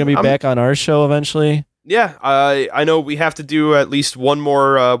 Yeah, you're gonna be back on our show eventually. Yeah, I know we have to do at least one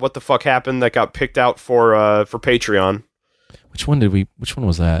more What the Fuck Happened that got picked out for Patreon. Which one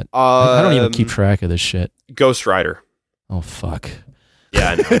was that? I don't even keep track of this shit. Ghost Rider. Oh, fuck. Yeah,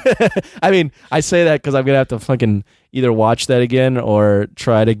 I know. I mean, I say that because I'm going to have to fucking either watch that again or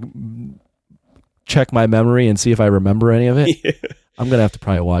try to check my memory and see if I remember any of it. Yeah. I'm going to have to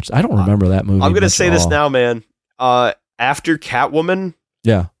probably watch. I don't remember that movie. I'm going to say this now, man. After Catwoman,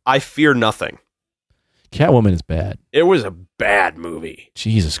 yeah, I fear nothing. Catwoman is bad. It was a bad movie.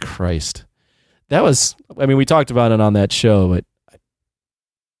 Jesus Christ. That was, I mean, we talked about it on that show, but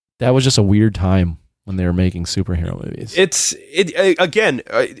that was just a weird time when they were making superhero movies. Again,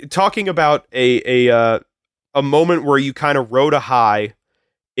 talking about a moment where you kind of rode a high,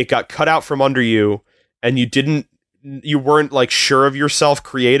 it got cut out from under you, and you weren't like sure of yourself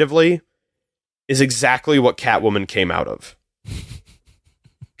creatively, is exactly what Catwoman came out of.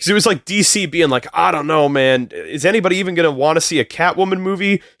 Because it was like DC being like, I don't know, man. Is anybody even going to want to see a Catwoman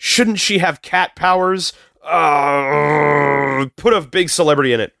movie? Shouldn't she have cat powers? Put a big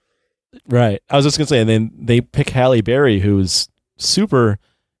celebrity in it. Right. I was just going to say, and then they pick Halle Berry, who's super,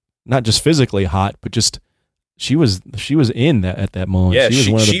 not just physically hot, but just she was in that at that moment. Yeah,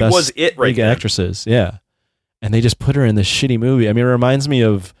 she was one of the best was it right big actresses. Yeah. And they just put her in this shitty movie. I mean, it reminds me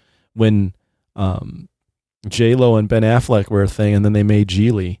of when J-Lo and Ben Affleck were a thing, and then they made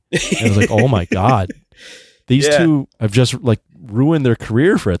Geely. And I was like, oh my God. These two have just like ruined their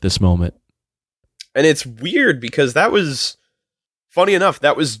career for at this moment. And it's weird because that was, funny enough,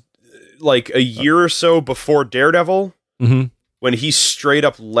 that was like a year or so before Daredevil, when he straight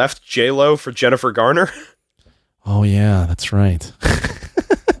up left J-Lo for Jennifer Garner. Oh yeah, that's right.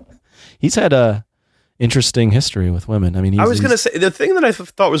 He's had a interesting history with women. I mean, I was going to say, the thing that I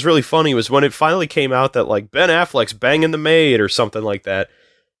thought was really funny was when it finally came out that like Ben Affleck's banging the maid or something like that.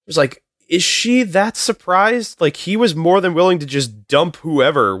 It was like, is she that surprised? Like, he was more than willing to just dump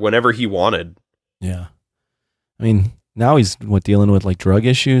whoever whenever he wanted. Yeah. I mean, now he's dealing with like drug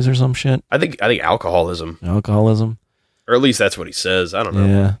issues or some shit. I think alcoholism. Or at least that's what he says. I don't know.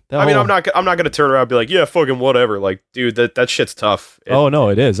 Yeah. I mean, I'm not going to turn around and be like, yeah, fucking whatever. Like, dude, that shit's tough. Oh no,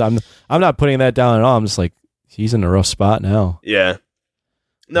 it is. I'm not putting that down at all. I'm just like, he's in a rough spot now. Yeah.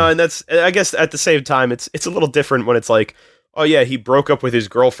 No, and that's, I guess at the same time, it's a little different when it's like, oh yeah, he broke up with his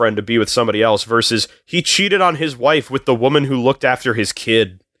girlfriend to be with somebody else versus he cheated on his wife with the woman who looked after his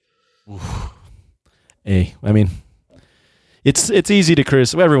kid. Hey, I mean, it's easy to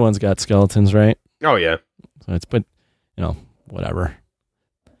criticize. Everyone's got skeletons, right? Oh yeah. So but you know, whatever.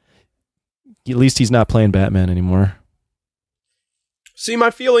 At least he's not playing Batman anymore. See, my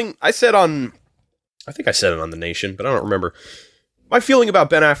feeling, I think I said it on The Nation, but I don't remember. My feeling about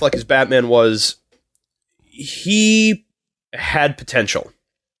Ben Affleck as Batman was he had potential.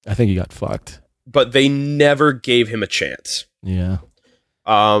 I think he got fucked. But they never gave him a chance. Yeah.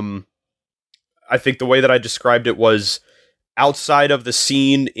 I think the way that I described it was outside of the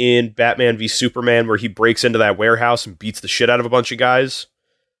scene in Batman v Superman where he breaks into that warehouse and beats the shit out of a bunch of guys,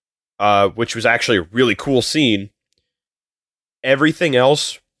 which was actually a really cool scene. Everything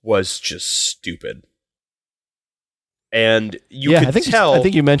else was just stupid. And you could tell. I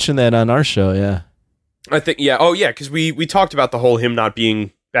think you mentioned that on our show, yeah. I think, yeah. Oh, yeah, because we talked about the whole him not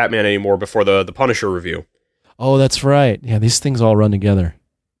being Batman anymore before the Punisher review. Oh, that's right. Yeah, these things all run together.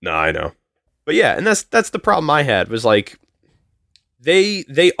 No, I know. But yeah, and that's the problem I had, was like,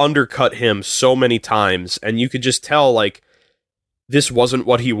 they undercut him so many times, and you could just tell, like, this wasn't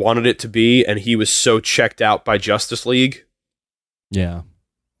what he wanted it to be, and he was so checked out by Justice League. Yeah.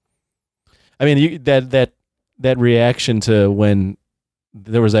 I mean, that reaction to when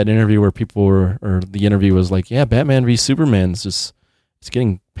there was that interview where people were, or the interview was like, yeah, Batman v Superman's just, it's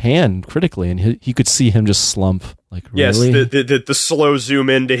getting panned critically, and he could see him just slump. Like, yes, really? the slow zoom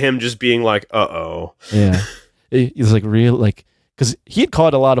into him just being like, uh-oh. Yeah. He's like, real, like, because he had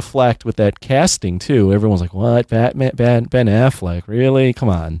caught a lot of flack with that casting, too. Everyone's like, what? Batman, Ben Affleck? Really? Come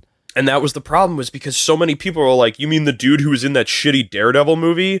on. And that was the problem, was because so many people were like, you mean the dude who was in that shitty Daredevil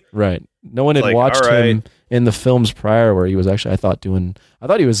movie? Right. No one had like, watched right. him in the films prior where he was actually, I thought he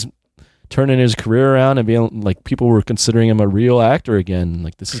was turning his career around and being like, people were considering him a real actor again.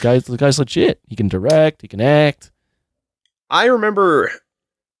 Like, the guy's legit. He can direct, he can act. I remember,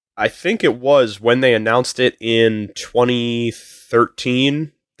 I think it was when they announced it in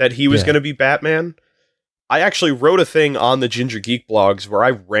 2013 that he was going to be Batman. I actually wrote a thing on the Ginger Geek blogs where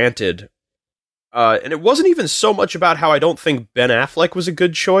I ranted, and it wasn't even so much about how I don't think Ben Affleck was a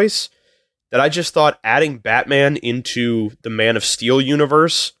good choice, that I just thought adding Batman into the Man of Steel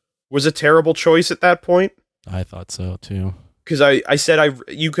universe was a terrible choice at that point. I thought so, too. Because I said,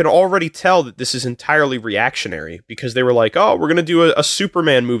 you can already tell that this is entirely reactionary, because they were like, oh, we're going to do a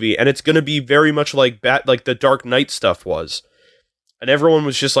Superman movie, and it's going to be very much like the Dark Knight stuff was. And everyone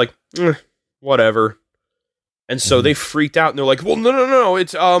was just like, whatever. And so they freaked out, and they're like, well, no,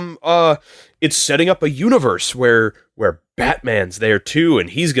 it's setting up a universe where Batman's there too, and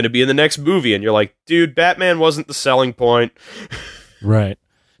he's going to be in the next movie. And you're like, dude, Batman wasn't the selling point. Right.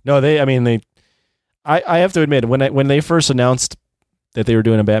 No, I have to admit, when they first announced that they were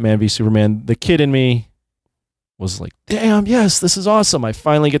doing a Batman v Superman, the kid in me was like, damn, yes, this is awesome. I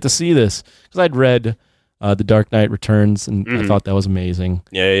finally get to see this. Because I'd read The Dark Knight Returns, and I thought that was amazing.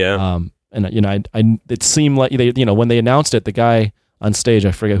 Yeah. And it seemed like when they announced it, the guy on stage,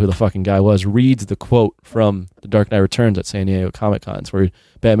 I forget who the fucking guy was, reads the quote from The Dark Knight Returns at San Diego Comic-Cons, where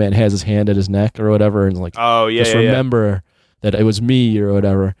Batman has his hand at his neck or whatever, and like, oh yeah, just remember that it was me or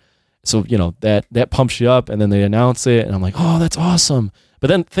whatever. So that pumps you up, and then they announce it, and I'm like, oh, that's awesome. But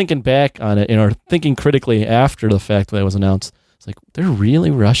then thinking back on it, or thinking critically after the fact that it was announced, it's like, they're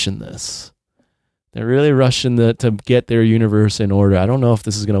really rushing this. They're really rushing to get their universe in order. I don't know if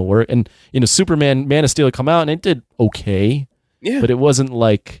this is going to work. And, Superman, Man of Steel had come out, and it did okay. Yeah. But it wasn't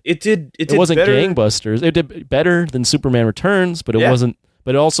like... It wasn't better. gangbusters. It did better than Superman Returns, but it wasn't...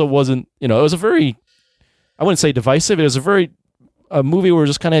 But it also wasn't... It was a very... I wouldn't say divisive. It was a movie where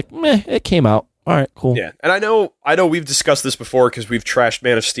just kind of, meh, it came out. All right, cool. Yeah, and I know we've discussed this before, because we've trashed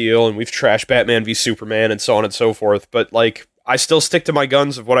Man of Steel, and we've trashed Batman v Superman, and so on and so forth, but, like... I still stick to my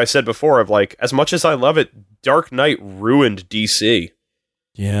guns of what I said before, of like, as much as I love it, Dark Knight ruined DC.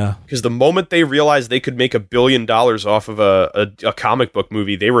 Yeah. Because the moment they realized they could make $1 billion off of a comic book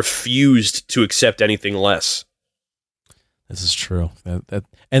movie, they refused to accept anything less. This is true. And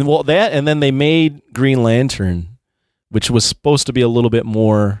then they made Green Lantern, which was supposed to be a little bit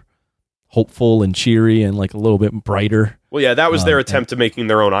more hopeful and cheery and like a little bit brighter. Well, yeah, that was their attempt to making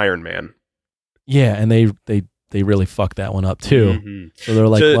their own Iron Man. Yeah, and they really fucked that one up too. Mm-hmm. So they're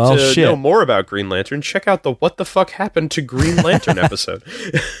like, to know more about Green Lantern, check out the What the Fuck Happened to Green Lantern episode.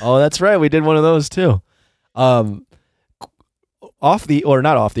 Oh, that's right. We did one of those too. Not off the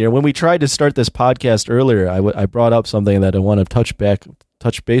air. When we tried to start this podcast earlier, I brought up something that I want to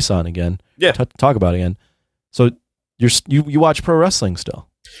touch base on again. Yeah. Talk about again. So you watch pro wrestling still?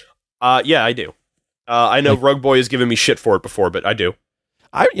 Yeah, I do. I know Rug Boy has given me shit for it before, but I do.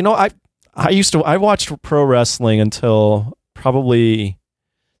 I watched pro wrestling until probably,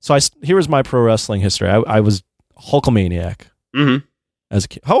 here was my pro wrestling history. I was Hulkamaniac. Mm-hmm. As a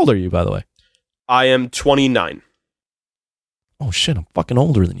kid. How old are you, by the way? I am 29. Oh shit, I'm fucking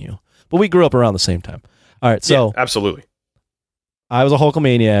older than you. But we grew up around the same time. All right, so yeah, absolutely. I was a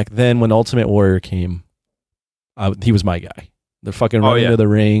Hulkamaniac. Then when Ultimate Warrior came, he was my guy. The fucking running to the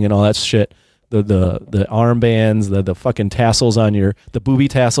ring and all that shit. The armbands, the fucking tassels on the booby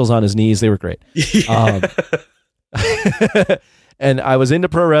tassels on his knees, they were great. And I was into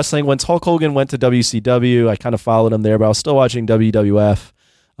pro wrestling. Once Hulk Hogan went to WCW, I kind of followed him there, but I was still watching WWF,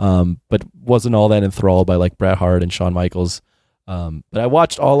 but wasn't all that enthralled by like Bret Hart and Shawn Michaels. But I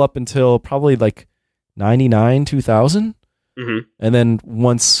watched all up until probably like 99, 2000. Mm-hmm. And then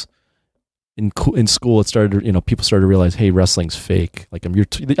once in school, it started, people started to realize, hey, wrestling's fake. Like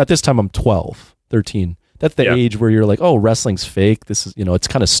at this time I'm 12, 13. That's the age where you're like, oh, wrestling's fake. This is, it's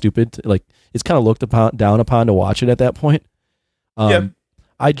kind of stupid. Like it's kind of looked down upon to watch it at that point.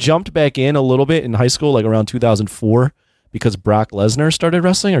 I jumped back in a little bit in high school, like around 2004, because Brock Lesnar started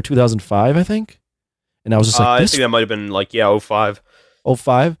wrestling, or 2005, I think. And I was just like, I think that might have been like, 05.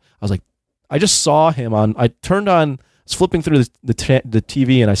 05? I was like, I just saw him I turned on, I was flipping through the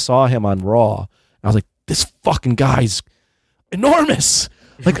TV and I saw him on Raw. And I was like, this fucking guy's enormous.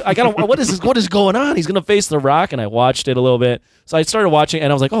 Like, I gotta, what is going on? He's gonna face The Rock, and I watched it a little bit. So I started watching,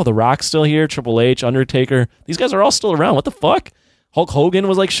 and I was like, oh, The Rock's still here, Triple H, Undertaker. These guys are all still around. What the fuck? Hulk Hogan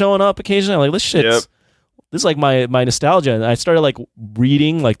was like showing up occasionally. I'm like, this shit's, this is like my nostalgia. And I started like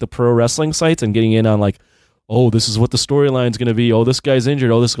reading like the pro wrestling sites and getting in on like, oh, this is what the storyline's gonna be. Oh, this guy's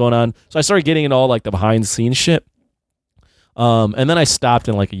injured. Oh, this is going on. So I started getting in all like the behind the scenes shit. And then I stopped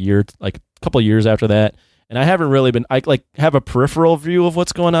in like a couple of years after that. And I haven't really been, I like have a peripheral view of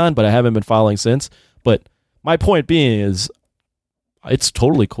what's going on, but I haven't been following since. But my point being is, it's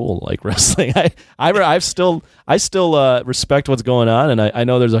totally cool, like wrestling. I still respect what's going on, and I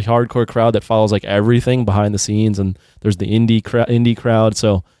know there's a hardcore crowd that follows like everything behind the scenes, and there's the indie crowd.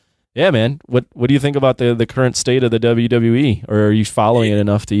 So yeah, man, what do you think about the current state of the WWE, or are you following it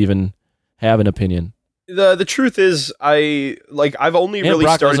enough to even have an opinion? The truth is, I've only really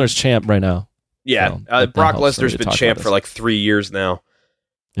Brock started. Lesnar's champ right now. Yeah, So Brock Lesnar's been champ for like 3 years now.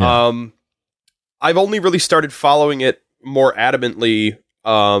 Yeah. I've only really started following it more adamantly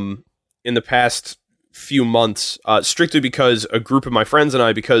in the past few months, strictly because a group of my friends and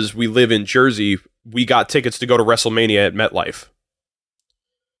I, because we live in Jersey, we got tickets to go to WrestleMania at MetLife.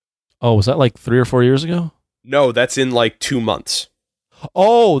 Oh, was that like 3 or 4 years ago? No, that's in like 2 months.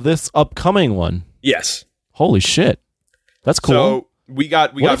 Oh, this upcoming one. Yes. Holy shit. That's cool. So we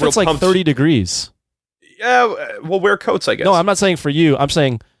got what if real it's like pumped. 30 degrees? Yeah, we'll wear coats, I guess. No, I'm not saying for you. I'm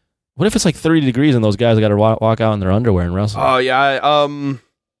saying, what if it's like 30 degrees and those guys got to walk out in their underwear and wrestle? Oh, yeah.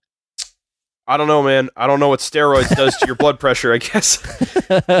 I don't know, man. I don't know what steroids does to your blood pressure, I guess.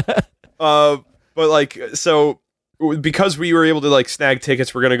 But like, so because we were able to like snag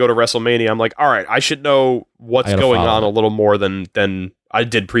tickets, we're going to go to WrestleMania. I'm like, all right, I should know what's going on a little more than I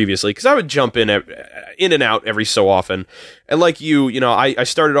did previously, because I would jump in and out every so often. And like I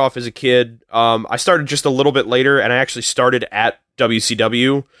started off as a kid. I started just a little bit later, and I actually started at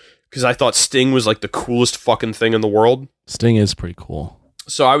WCW because I thought Sting was like the coolest fucking thing in the world. Sting is pretty cool.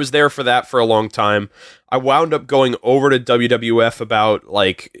 So I was there for that for a long time. I wound up going over to WWF about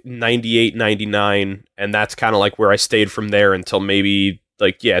like 98, 99, and that's kind of like where I stayed from there until maybe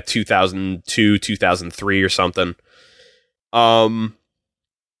like 2002, 2003 or something.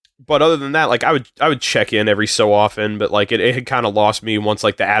 But other than that, like I would check in every so often, but like it had kind of lost me once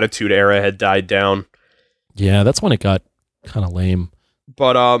like the Attitude Era had died down. Yeah, that's when it got kind of lame.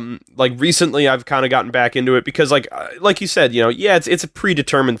 But like recently I've kind of gotten back into it because like you said, it's a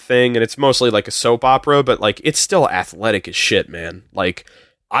predetermined thing and it's mostly like a soap opera, but like it's still athletic as shit, man. Like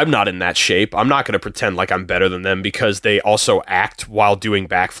I'm not in that shape. I'm not going to pretend like I'm better than them because they also act while doing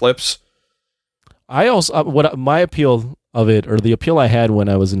backflips. I also my appeal of it, or the appeal I had when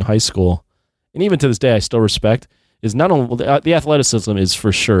I was in high school, and even to this day I still respect, is not only the athleticism is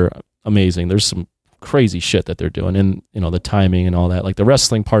for sure amazing. There's some crazy shit that they're doing, and the timing and all that. Like the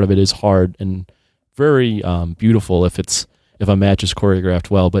wrestling part of it is hard and very beautiful if a match is choreographed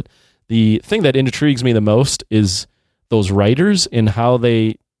well. But the thing that intrigues me the most is those writers and how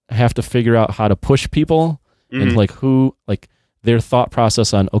they have to figure out how to push people and like their thought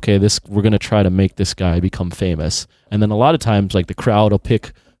process on, okay, we're going to try to make this guy become famous. And then a lot of times, like the crowd will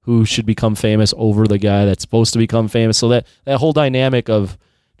pick who should become famous over the guy that's supposed to become famous. So that whole dynamic of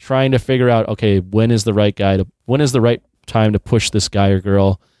trying to figure out, okay, when is the right time to push this guy or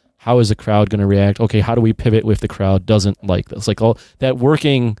girl? How is the crowd going to react? Okay, how do we pivot if the crowd doesn't like this? Like all that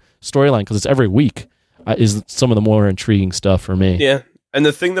working storyline, because it's every week, is some of the more intriguing stuff for me. Yeah. And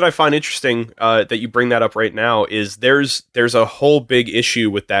the thing that I find interesting that you bring that up right now is there's a whole big issue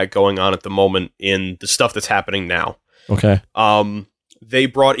with that going on at the moment in the stuff that's happening now. Okay. They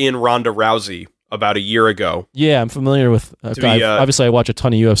brought in Ronda Rousey about a year ago. Yeah, I'm familiar with. Obviously, I watch a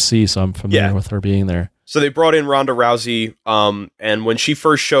ton of UFC, so I'm familiar with her being there. So they brought in Ronda Rousey, and when she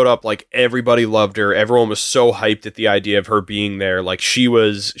first showed up, like everybody loved her. Everyone was so hyped at the idea of her being there. Like she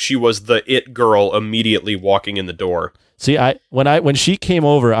was the it girl immediately walking in the door. See, when she came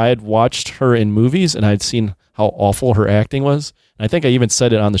over, I had watched her in movies, and I'd seen how awful her acting was. And I think I even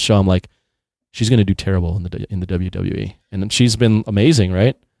said it on the show. I'm like, she's going to do terrible in the WWE, and she's been amazing,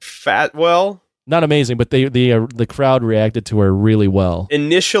 right? Not amazing, but the crowd reacted to her really well.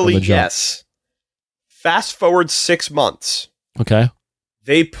 Initially, yes. Fast forward 6 months. Okay.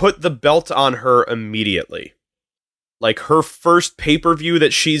 They put the belt on her immediately. Like her first pay-per-view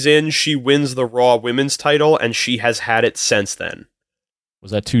that she's in, she wins the Raw Women's title, and she has had it since then.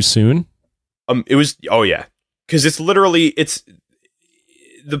 Was that too soon? It was. Oh yeah, because it's the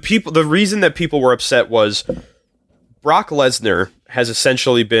reason that people were upset was Brock Lesnar has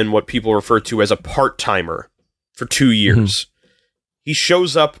essentially been what people refer to as a part-timer for 2 years. Mm-hmm. He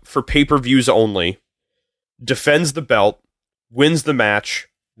shows up for pay-per-views only, defends the belt, wins the match,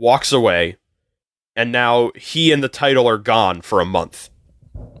 walks away, and now he and the title are gone for a month.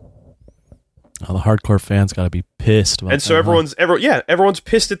 Oh, the hardcore fans got to be pissed. And so everyone's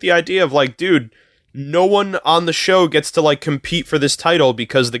pissed at the idea of like, dude, no one on the show gets to like compete for this title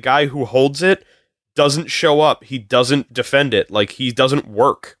because the guy who holds it doesn't show up. He doesn't defend it. Like, he doesn't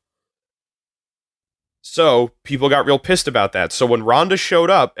work. So people got real pissed about that. So when Ronda showed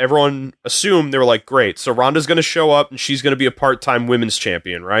up, everyone assumed, they were like, great, so Ronda's going to show up and she's going to be a part-time women's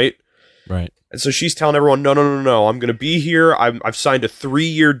champion, right? Right. And so she's telling everyone, no, I'm going to be here. I've signed a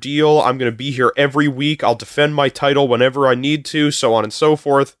 3-year deal. I'm going to be here every week. I'll defend my title whenever I need to, so on and so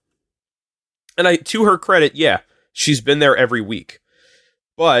forth. And to her credit, yeah, she's been there every week.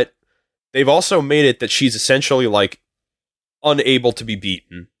 But they've also made it that she's essentially like unable to be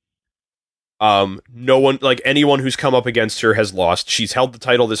beaten. No one, like anyone who's come up against her has lost. She's held the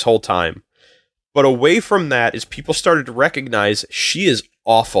title this whole time. But away from that is people started to recognize she is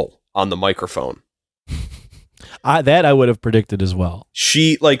awful on the microphone. That I would have predicted as well.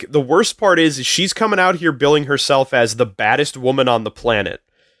 She, like, the worst part is she's coming out here billing herself as the baddest woman on the planet.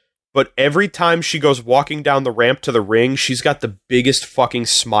 But every time she goes walking down the ramp to the ring, she's got the biggest fucking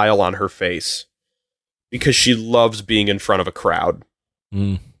smile on her face. Because she loves being in front of a crowd.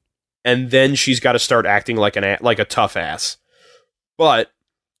 Mm. And then she's got to start acting like a tough ass. But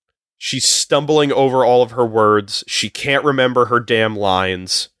she's stumbling over all of her words. She can't remember her damn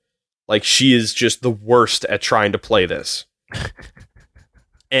lines. Like, she is just the worst at trying to play this.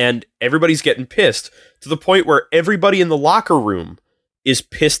 And everybody's getting pissed to the point where everybody in the locker room is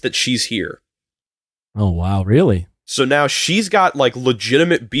pissed that she's here. Oh, wow. Really? So now she's got like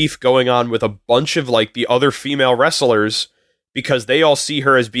legitimate beef going on with a bunch of like the other female wrestlers because they all see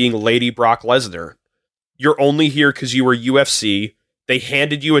her as being Lady Brock Lesnar. You're only here because you were UFC. They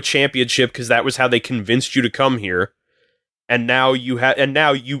handed you a championship because that was how they convinced you to come here. And now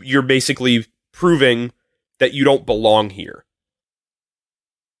you're basically proving that you don't belong here.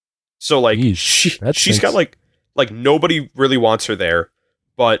 So like she's got like nobody really wants her there,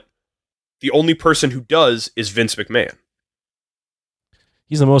 but the only person who does is Vince McMahon.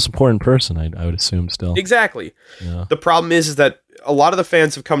 He's the most important person, I would assume still. Exactly. Yeah. The problem is that a lot of the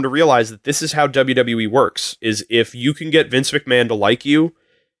fans have come to realize that this is how WWE works, is if you can get Vince McMahon to like you,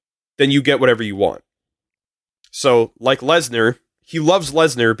 then you get whatever you want. So, like Lesnar, he loves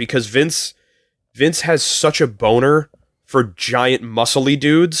Lesnar because Vince has such a boner for giant muscly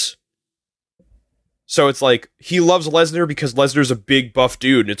dudes. So it's like, he loves Lesnar because Lesnar's a big buff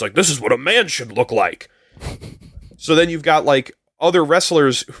dude, and it's like, this is what a man should look like. So then you've got like other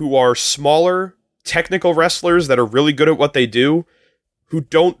wrestlers who are smaller, technical wrestlers that are really good at what they do, who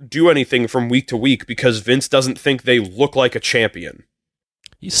don't do anything from week to week because Vince doesn't think they look like a champion.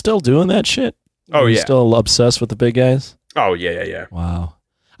 He's still doing that shit? Oh, He's yeah. still obsessed with the big guys? Oh, yeah. Wow.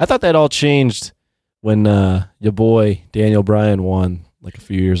 I thought that all changed when your boy Daniel Bryan won like a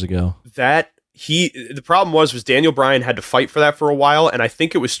few years ago. The problem was Daniel Bryan had to fight for that for a while, and I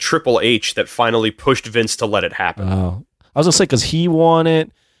think it was Triple H that finally pushed Vince to let it happen. Oh, I was gonna say, because he won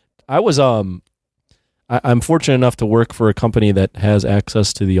it. I'm fortunate enough to work for a company that has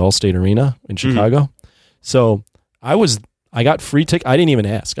access to the Allstate Arena in Chicago. So I got free tickets. I didn't even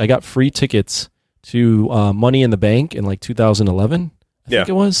ask. I got free tickets to Money in the Bank in like 2011, I think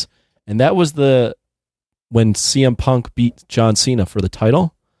it was. And that was when CM Punk beat John Cena for the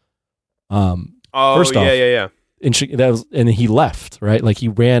title. First off, yeah. And he left, right? Like, he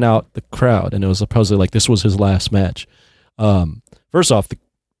ran out the crowd, and it was supposedly like this was his last match. First off,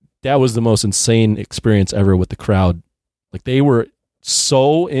 that was the most insane experience ever with the crowd. Like, they were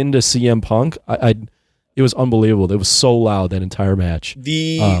so into CM Punk. It was unbelievable. It was so loud that entire match.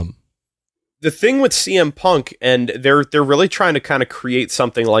 The thing with CM Punk, and they're really trying to kind of create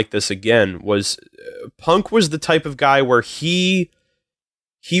something like this again, was Punk was the type of guy where he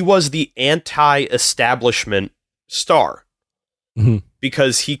was the anti-establishment star. Mm-hmm.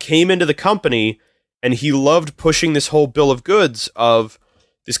 Because he came into the company and he loved pushing this whole bill of goods of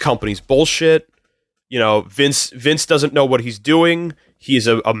this company's bullshit. You know, Vince doesn't know what he's doing. He's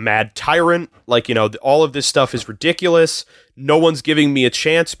a mad tyrant. Like, you know, all of this stuff is ridiculous. No one's giving me a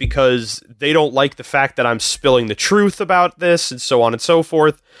chance because they don't like the fact that I'm spilling the truth about this, and so on and so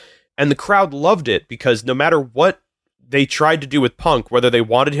forth. And the crowd loved it because no matter what they tried to do with Punk, whether they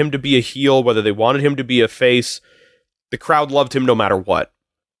wanted him to be a heel, whether they wanted him to be a face, the crowd loved him no matter what.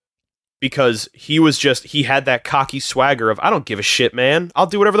 Because he had that cocky swagger of, I don't give a shit, man. I'll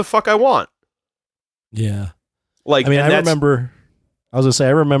do whatever the fuck I want. Yeah. Like, I mean, I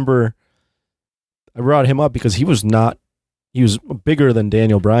brought him up because he was bigger than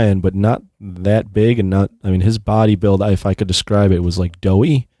Daniel Bryan, but not that big, and his body build, if I could describe it, was like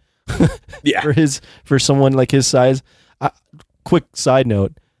doughy. Yeah. for someone like his size. Quick side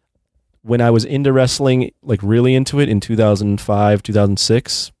note: when I was into wrestling, like really into it in 2005,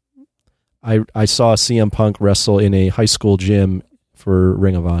 2006, I saw CM Punk wrestle in a high school gym for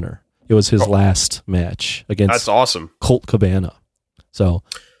Ring of Honor. It was his last match against That's awesome. Colt Cabana. So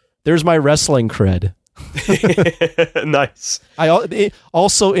there's my wrestling cred. Nice.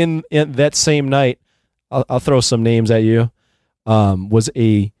 Also in that same night, I'll throw some names at you. Was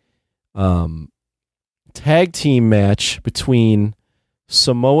a tag team match between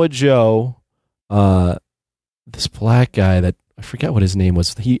Samoa Joe, this black guy that I forget what his name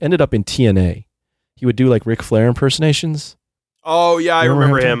was. He ended up in TNA. He would do like Ric Flair impersonations. Oh yeah, I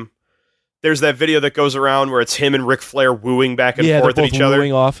remember him. There's that video that goes around where it's him and Ric Flair wooing back and forth at each other.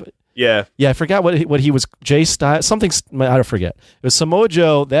 Wooing off. Yeah, I forgot what he was. Jay Styles, something. I don't forget. It was Samoa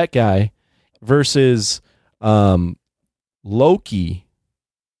Joe, that guy, versus Loki.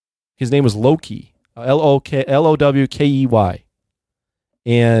 His name was Loki. Lowkey,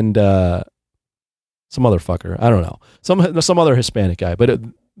 and some other fucker. I don't know. Some other Hispanic guy. But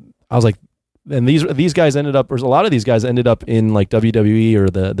I was like, and these guys ended up, or a lot of these guys ended up in like WWE or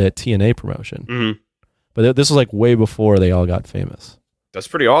the TNA promotion. Mm-hmm. But this was like way before they all got famous. That's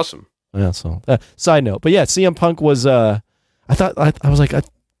pretty awesome. Yeah. So side note, but yeah, CM Punk was. I thought I was like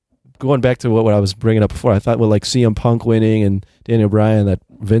going back to what I was bringing up before. I thought with like CM Punk winning and Daniel Bryan that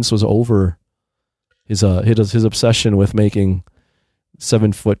Vince was over his obsession with making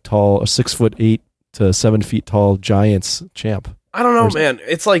 7 foot tall or 6'8" to 7 feet tall giants champ. I don't know, man.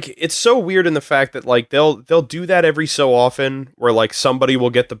 It's like, it's so weird in the fact that like they'll do that every so often where like somebody will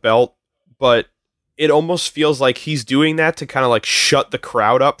get the belt, but it almost feels like he's doing that to kind of like shut the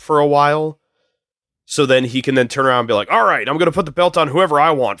crowd up for a while. So then he can then turn around and be like, all right, I'm going to put the belt on whoever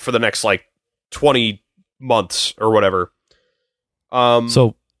I want for the next like 20 months or whatever.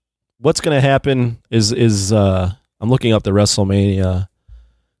 So what's going to happen is I'm looking up the WrestleMania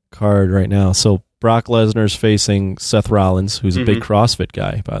card right now. So Brock Lesnar's facing Seth Rollins, who's a big CrossFit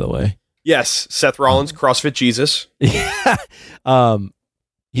guy, by the way. Yes, Seth Rollins, CrossFit Jesus. Yeah.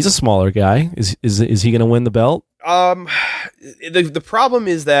 He's a smaller guy. Is he going to win the belt? The problem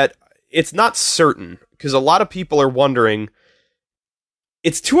is that it's not certain, because a lot of people are wondering.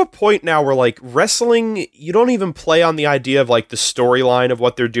 It's to a point now where like wrestling, you don't even play on the idea of like the storyline of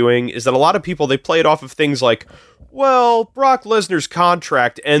what they're doing. Is that a lot of people, they play it off of things like, well, Brock Lesnar's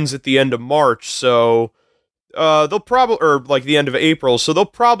contract ends at the end of March, so they'll probably, or like the end of April, so they'll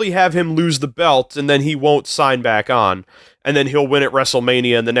probably have him lose the belt and then he won't sign back on. And then he'll win at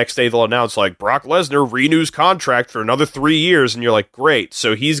WrestleMania, and the next day they'll announce, like, Brock Lesnar renews contract for another 3 years, and you're like, great,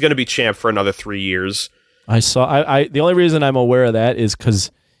 so he's going to be champ for another 3 years. The only reason I'm aware of that is because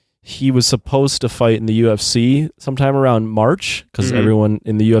he was supposed to fight in the UFC sometime around March, because everyone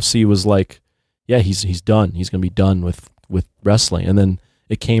in the UFC was like, yeah, he's done. He's going to be done with wrestling. And then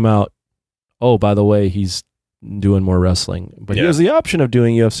it came out, oh, by the way, he's doing more wrestling. But he has the option of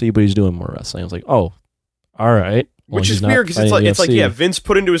doing UFC, but he's doing more wrestling. I was like, oh, all right. Well, which is weird, because it's like, yeah, Vince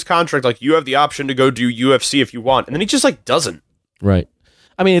put into his contract, like, you have the option to go do UFC if you want. And then he just, like, doesn't. Right.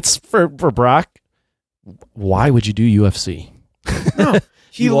 I mean, it's for Brock, why would you do UFC? No,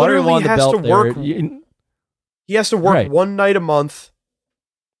 he literally has to work. He has to work one night a month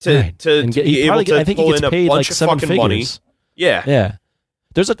to be able to pull in a bunch of fucking money. Yeah. Yeah.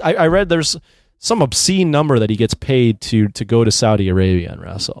 I read there's some obscene number that he gets paid to go to Saudi Arabia and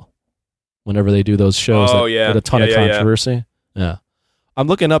wrestle. Whenever they do those shows that get a ton of controversy. Yeah. I'm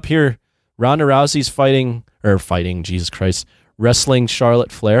looking up here. Ronda Rousey's wrestling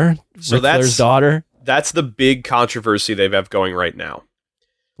Charlotte Flair. So Ric Flair's daughter. That's the big controversy they have going right now.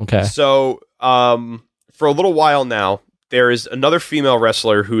 Okay. So, for a little while now, there is another female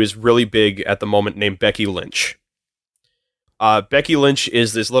wrestler who is really big at the moment named Becky Lynch. Becky Lynch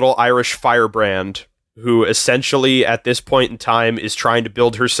is this little Irish firebrand who essentially at this point in time is trying to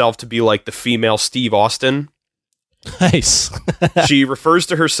build herself to be like the female Steve Austin. Nice. She refers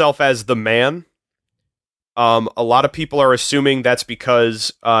to herself as the man. A lot of people are assuming that's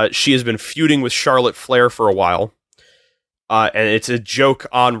because she has been feuding with Charlotte Flair for a while. And it's a joke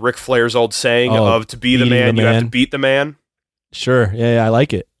on Ric Flair's old saying of to be the man, you have to beat the man. Sure. Yeah, I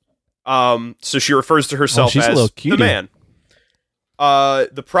like it. So she refers to herself as the man.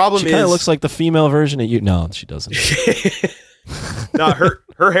 The problem is she kind of looks like the female version of you. No, she doesn't. No,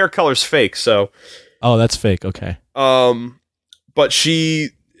 her hair color's fake. So, that's fake. Okay. But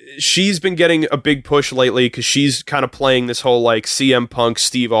she's been getting a big push lately because she's kind of playing this whole like CM Punk,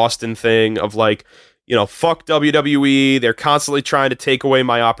 Steve Austin thing of like, you know, fuck WWE. They're constantly trying to take away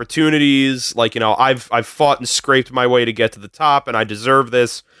my opportunities. Like, you know, I've fought and scraped my way to get to the top, and I deserve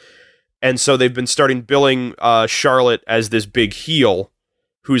this. And so they've been starting billing Charlotte as this big heel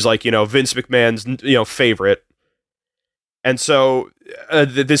who's like, Vince McMahon's, favorite. And so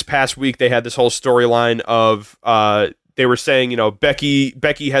this past week they had this whole storyline of they were saying,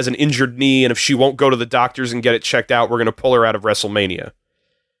 Becky has an injured knee, and if she won't go to the doctors and get it checked out, we're going to pull her out of WrestleMania.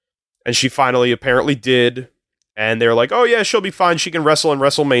 And she finally apparently did. And they're like, oh yeah, she'll be fine. She can wrestle in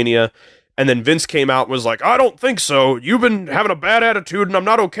WrestleMania. And then Vince came out and was like, I don't think so. You've been having a bad attitude, and I'm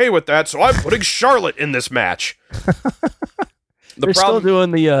not okay with that, so I'm putting Charlotte in this match. They're still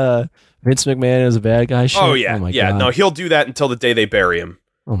doing the Vince McMahon is a bad guy shit? Oh, yeah. God. No, he'll do that until the day they bury him.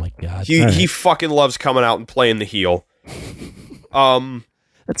 Oh, my God. He fucking loves coming out and playing the heel.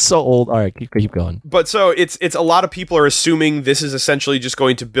 That's so old. All right, keep going. But so it's a lot of people are assuming this is essentially just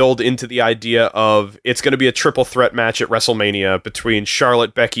going to build into the idea of it's going to be a triple threat match at WrestleMania between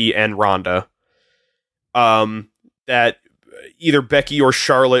Charlotte, Becky, and Ronda. That either Becky or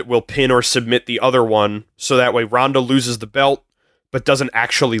Charlotte will pin or submit the other one, so that way Ronda loses the belt, but doesn't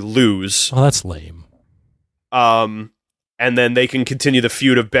actually lose. Oh, that's lame. And then they can continue the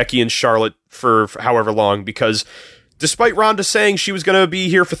feud of Becky and Charlotte for however long, because despite Ronda saying she was going to be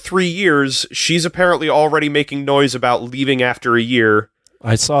here for 3 years, she's apparently already making noise about leaving after a year.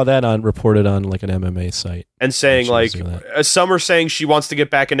 I saw that reported on like an MMA site. And saying some are saying she wants to get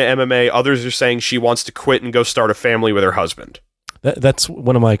back into MMA, others are saying she wants to quit and go start a family with her husband. That's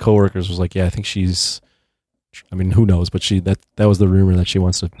one of my coworkers was like, yeah, I think she's, I mean, who knows, but that was the rumor that she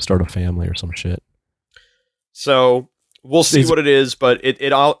wants to start a family or some shit. So we'll see what it is, but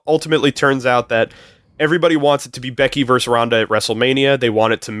it ultimately turns out that everybody wants it to be Becky versus Ronda at WrestleMania. They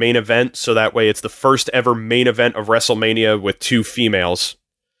want it to main event, so that way it's the first ever main event of WrestleMania with 2 females.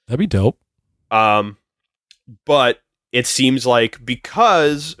 That'd be dope. But it seems like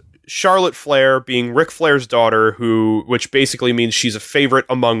because Charlotte Flair, being Ric Flair's daughter, which basically means she's a favorite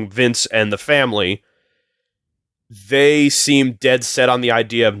among Vince and the family, they seem dead set on the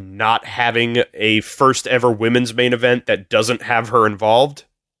idea of not having a first ever women's main event that doesn't have her involved.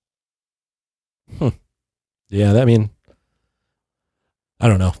 Yeah, I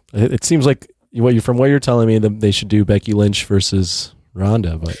don't know. It seems like from what you're telling me, they should do Becky Lynch versus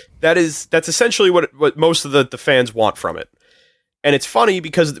Ronda, but that's essentially what most of the fans want from it. And it's funny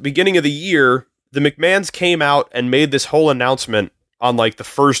because at the beginning of the year, the McMahons came out and made this whole announcement on like the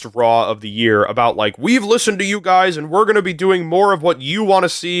first Raw of the year about like, we've listened to you guys and we're going to be doing more of what you want to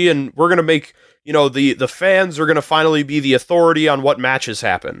see, and we're going to make, the fans are going to finally be the authority on what matches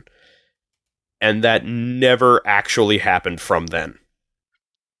happen. And that never actually happened from then.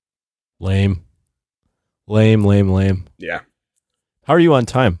 Lame. Yeah. How are you on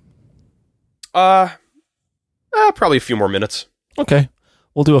time? Probably a few more minutes. Okay.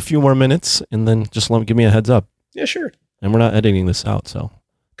 We'll do a few more minutes and then just give me a heads up. Yeah, sure. And we're not editing this out, so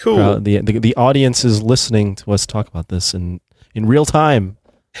cool. The audience is listening to us talk about this in real time.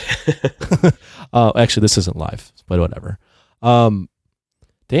 Actually, this isn't live, but whatever.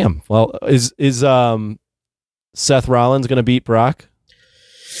 Damn. Well, is Seth Rollins going to beat Brock?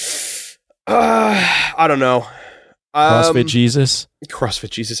 I don't know. CrossFit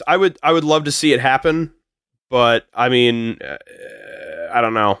Jesus. I would love to see it happen, but I mean, I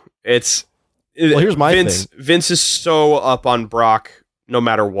don't know. Here's my thing. Vince is so up on Brock no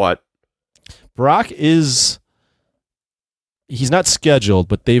matter what. Brock he's not scheduled,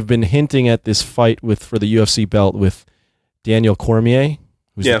 but they've been hinting at this fight for the UFC belt with Daniel Cormier,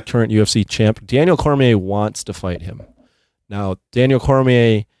 who's the current UFC champ. Daniel Cormier wants to fight him. Now, Daniel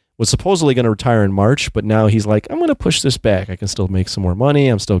Cormier was supposedly going to retire in March, but now he's like, I'm going to push this back. I can still make some more money.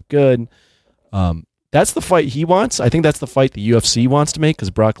 I'm still good. That's the fight he wants. I think that's the fight the UFC wants to make,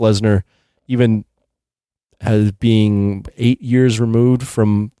 because Brock Lesnar, even as being 8 years removed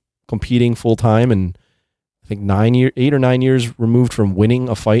from competing full time, and I think 8 or 9 years removed from winning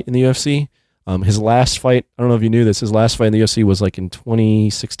a fight in the UFC. His last fight, I don't know if you knew this, his last fight in the UFC was like in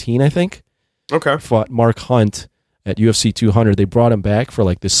 2016, I think. Okay. Fought Mark Hunt at UFC 200. They brought him back for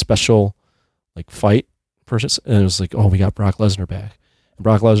like this special like fight purchase, and it was like, oh, we got Brock Lesnar back. And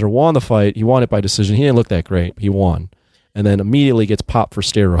Brock Lesnar won the fight. He won it by decision. He didn't look that great, but he won. And then immediately gets popped for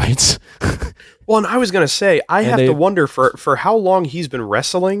steroids. Well, and I was going to say, I have to wonder for how long he's been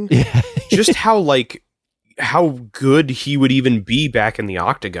wrestling, just how good he would even be back in the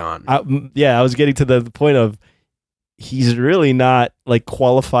octagon. I was getting to the point of he's really not like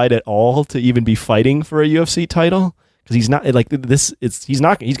qualified at all to even be fighting for a UFC title, because he's not like this. He's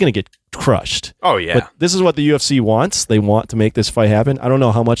going to get crushed. Oh yeah. But this is what the UFC wants. They want to make this fight happen. I don't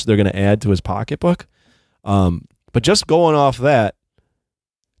know how much they're going to add to his pocketbook. But just going off that,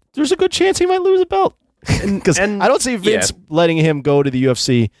 there's a good chance he might lose a belt. Because I don't see Vince letting him go to the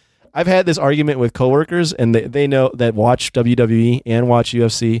UFC. I've had this argument with coworkers, and they know that watch WWE and watch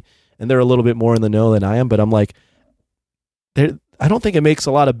UFC, and they're a little bit more in the know than I am. But I'm like, I don't think it makes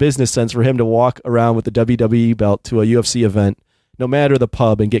a lot of business sense for him to walk around with the WWE belt to a UFC event, no matter the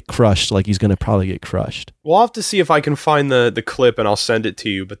pub, and get crushed like he's going to probably get crushed. We'll have to see if I can find the clip, and I'll send it to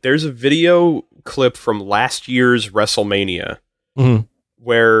you. But there's a video clip from last year's WrestleMania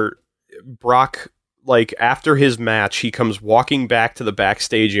where Brock, like, after his match, he comes walking back to the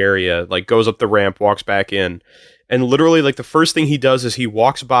backstage area, like, goes up the ramp, walks back in, and literally, like, the first thing he does is he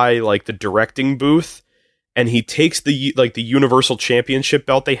walks by, like, the directing booth, and he takes the Universal Championship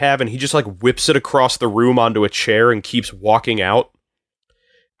belt they have, and he just, like, whips it across the room onto a chair and keeps walking out.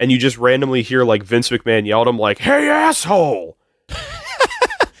 And you just randomly hear, like, Vince McMahon yell at him, like, "Hey, asshole!"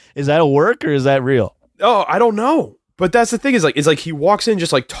 Is that a work, or is that real? Oh, I don't know. But that's the thing, is like he walks in,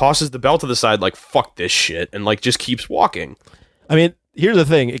 just, like, tosses the belt to the side, like, fuck this shit, and, like, just keeps walking. I mean, here's the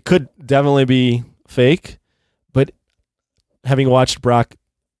thing. It could definitely be fake, but having watched Brock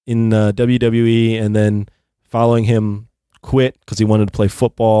in WWE and then following him quit because he wanted to play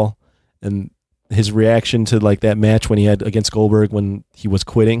football, and his reaction to, like, that match when he had against Goldberg when he was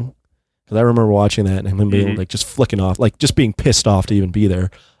quitting, because I remember watching that and him being like just flicking off, like just being pissed off to even be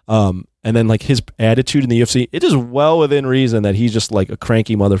there. And then, like, his attitude in the UFC, it is well within reason that he's just like a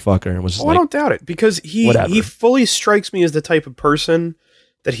cranky motherfucker and was just I don't doubt it, because he fully strikes me as the type of person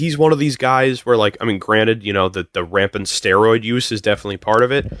that he's one of these guys where, like, I mean, granted, you know, the rampant steroid use is definitely part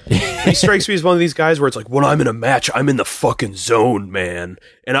of it. He strikes me as one of these guys where it's like, when I'm in a match, I'm in the fucking zone, man,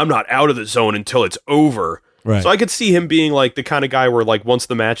 and I'm not out of the zone until it's over. Right. So I could see him being, like, the kind of guy where, like, once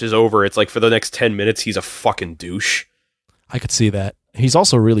the match is over, it's like for the next 10 minutes, he's a fucking douche. I could see that. He's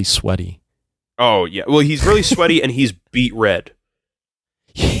also really sweaty. Oh, yeah. Well, he's really sweaty and he's beet red.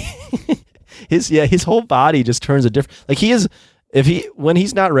 His whole body just turns a different, like, he is. When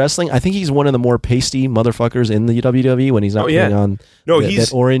he's not wrestling, I think he's one of the more pasty motherfuckers in the WWE when he's not putting on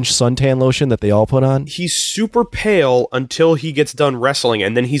that orange suntan lotion that they all put on. He's super pale until he gets done wrestling,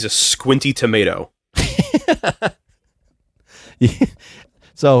 and then he's a squinty tomato.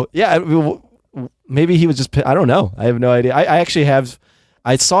 So, yeah, maybe he was just, I don't know. I have no idea.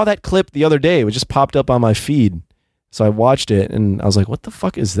 I saw that clip the other day. It just popped up on my feed. So I watched it, and I was like, what the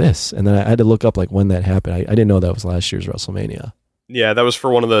fuck is this? And then I had to look up, like, when that happened. I didn't know that was last year's WrestleMania. Yeah, that was for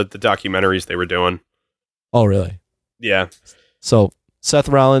one of the documentaries they were doing. Oh, really? Yeah. So Seth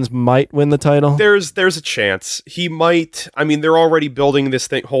Rollins might win the title? There's a chance. He might. I mean, they're already building this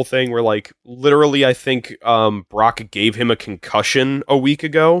whole thing where, like, literally, I think Brock gave him a concussion a week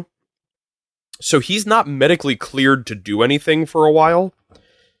ago. So he's not medically cleared to do anything for a while.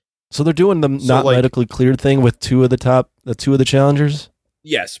 So they're doing the medically cleared thing with two of the challengers?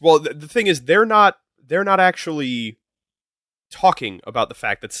 Yes. Well, the thing is, they're not actually talking about the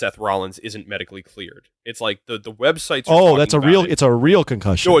fact that Seth Rollins isn't medically cleared. It's like the websites are it's a real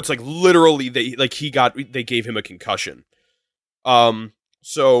concussion. No, it's like literally they gave him a concussion.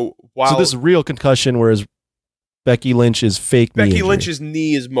 So this is real concussion, whereas Becky Lynch's fake knee. Becky Lynch's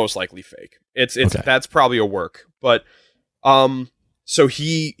knee is most likely fake. It's okay. That's probably a work. But so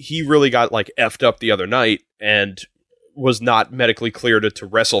he really got, like, effed up the other night and was not medically cleared to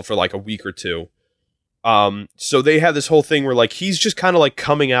wrestle for, like, a week or two. So they have this whole thing where, like, he's just kind of, like,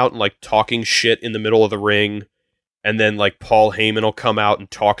 coming out and, like, talking shit in the middle of the ring, and then, like, Paul Heyman will come out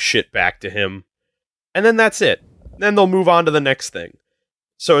and talk shit back to him, and then that's it. Then they'll move on to the next thing.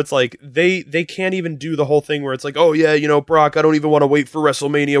 So it's like they can't even do the whole thing where it's like, oh yeah, you know, Brock, I don't even want to wait for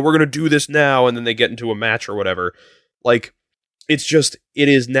WrestleMania, we're gonna do this now, and then they get into a match or whatever. Like, it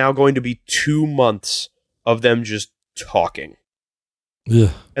is now going to be 2 months of them just talking. Ugh.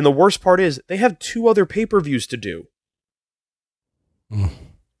 And the worst part is, they have 2 other pay-per-views to do.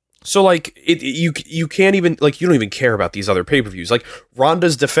 So, like, you can't even, like, you don't even care about these other pay-per-views. Like,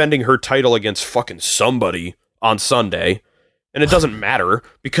 Ronda's defending her title against fucking somebody on Sunday, and it doesn't matter,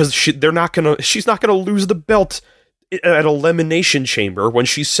 because she's not gonna lose the belt at Elimination Chamber when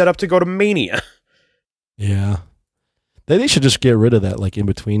she's set up to go to Mania. Yeah. They should just get rid of that, like,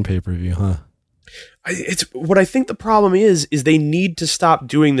 in-between pay-per-view, huh? It's what I think the problem is they need to stop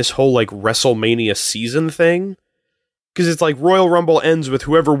doing this whole, like, WrestleMania season thing, because it's like Royal Rumble ends with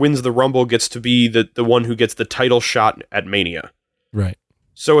whoever wins the Rumble gets to be the one who gets the title shot at Mania. Right.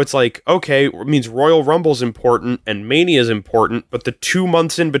 So it's like, okay, it means Royal Rumble's important and Mania's important, but the 2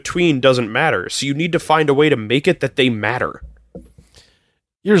 months in between doesn't matter. So you need to find a way to make it that they matter.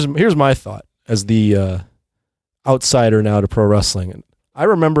 Here's my thought as the outsider now to pro wrestling. I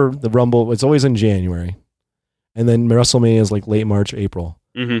remember the Rumble, it's always in January, and then WrestleMania is like late March, April.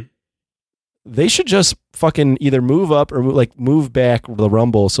 Mm-hmm. they should just fucking either move up or move back the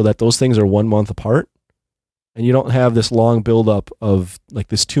Rumble so that those things are 1 month apart, and you don't have this long buildup of like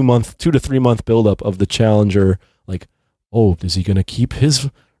this 2 to 3 month buildup of the challenger. Like, oh, is he going to keep his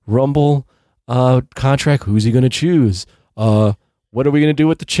Rumble contract? Who's he going to choose? What are we going to do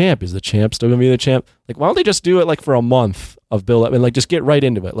with the champ? Is the champ still going to be the champ? Like, why don't they just do it like for a month of build up and like just get right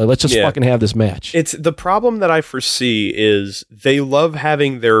into it? Like, let's just fucking have this match. It's the problem that I foresee is they love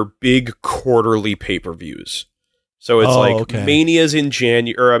having their big quarterly pay-per-views. So it's Mania's in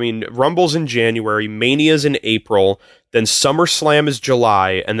Rumble's in January, Mania's in April, then SummerSlam is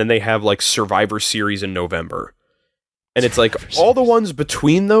July, and then they have like Survivor Series in November. And it's like all the ones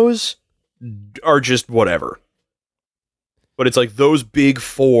between those are just whatever. But it's like those big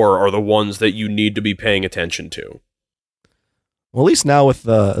four are the ones that you need to be paying attention to. Well, at least now with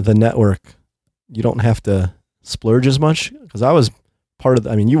the network, you don't have to splurge as much. Because I was part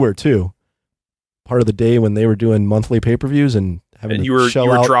of you were too. Part of the day when they were doing monthly pay-per-views and having and to you were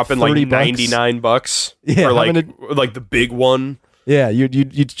dropping like $99. Yeah, for like the big one. Yeah,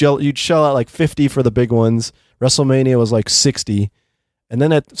 you'd shell out like 50 for the big ones. WrestleMania was like 60. And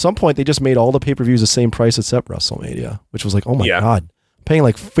then at some point, they just made all the pay-per-views the same price except WrestleMania, which was like, oh my God, I'm paying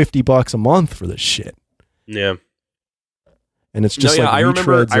like $50 a month for this shit. Yeah. And it's just I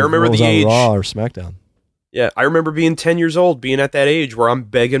remember the age. Raw or SmackDown. Yeah, I remember being 10 years old, being at that age where I'm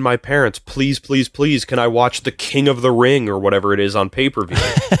begging my parents, please, please, please, can I watch The King of the Ring or whatever it is on pay-per-view?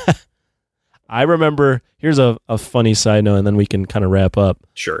 I remember, here's a funny side note, and then we can kind of wrap up.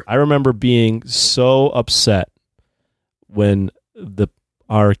 Sure. I remember being so upset when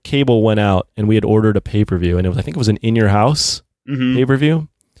our cable went out and we had ordered a pay-per-view, and I think it was an In Your House pay-per-view.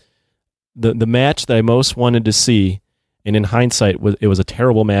 The match that I most wanted to see, and in hindsight, it was a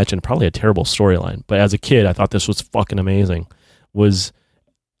terrible match and probably a terrible storyline. But as a kid, I thought this was fucking amazing. And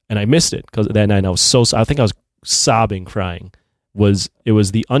I missed it because that night I think I was sobbing, crying. It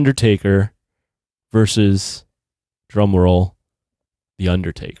was The Undertaker versus, drumroll, The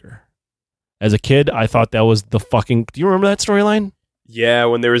Undertaker. As a kid, I thought that was the fucking. Do you remember that storyline? Yeah,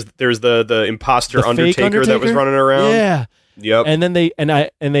 when there's the imposter Undertaker that was running around. Yeah. Yep. And then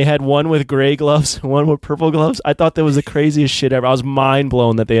they had one with gray gloves and one with purple gloves. I thought that was the craziest shit ever. I was mind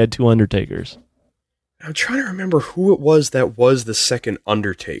blown that they had two Undertakers. I'm trying to remember who it was that was the second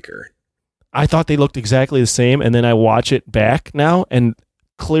Undertaker. I thought they looked exactly the same, and then I watch it back now, and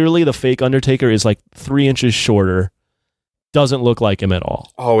clearly the fake Undertaker is like 3 inches shorter. Doesn't look like him at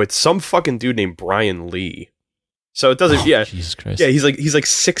all. Oh, it's some fucking dude named Brian Lee. So it doesn't. Yeah, Jesus Christ. Yeah, he's like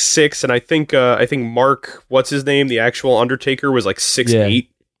 6'6", and I think Mark, what's his name, the actual Undertaker was like 6'8".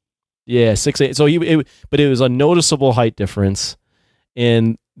 Yeah, 6'8". So but it was a noticeable height difference,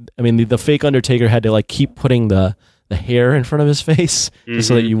 and I mean the fake Undertaker had to like keep putting the hair in front of his face just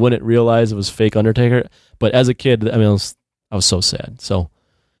so that you wouldn't realize it was fake Undertaker. But as a kid, I mean, I was so sad. So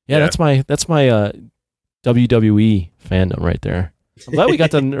yeah. that's my WWE fandom right there. I'm glad we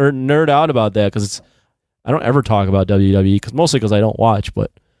got to nerd out about that because I don't ever talk about WWE mostly because I don't watch,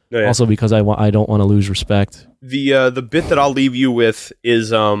 but also because I don't want to lose respect. The bit that I'll leave you with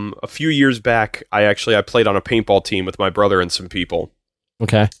is a few years back I played on a paintball team with my brother and some people.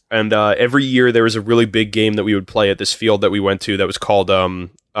 Okay. And every year there was a really big game that we would play at this field that we went to that was called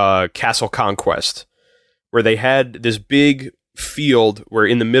Castle Conquest, where they had this big field where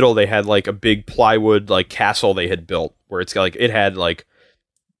in the middle they had like a big plywood like castle they had built where it's like it had like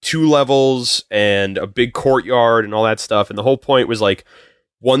 2 levels and a big courtyard and all that stuff, and the whole point was like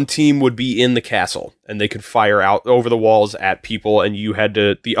one team would be in the castle and they could fire out over the walls at people, and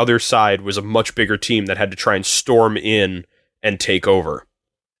the other side was a much bigger team that had to try and storm in and take over.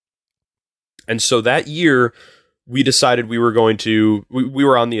 And so that year we decided we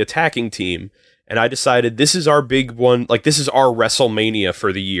were on the attacking team, and I decided this is our big one, like this is our WrestleMania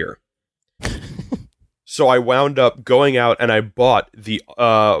for the year. So I wound up going out and I bought the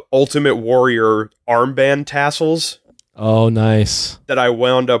Ultimate Warrior armband tassels. Oh, nice. That I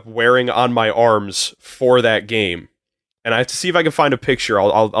wound up wearing on my arms for that game. And I have to see if I can find a picture.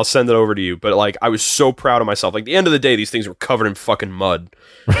 I'll send it over to you. But like, I was so proud of myself. Like, at the end of the day, these things were covered in fucking mud.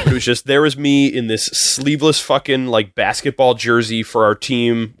 It was just, there was me in this sleeveless fucking like basketball jersey for our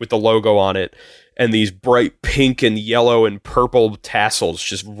team with the logo on it, and these bright pink and yellow and purple tassels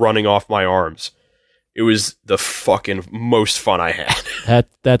just running off my arms. It was the fucking most fun I had.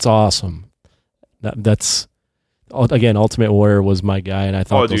 That's awesome. That's again, Ultimate Warrior was my guy, and I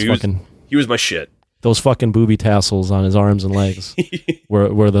thought he was my shit. Those fucking booby tassels on his arms and legs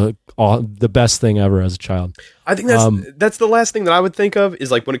were the best thing ever as a child. I think that's the last thing that I would think of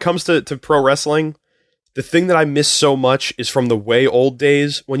is like when it comes to pro wrestling, The thing that I miss so much is from the way old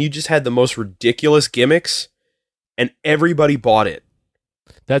days when you just had the most ridiculous gimmicks and everybody bought it.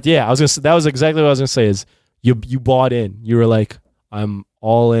 That was exactly what I was gonna say. Is you bought in? You were like, I'm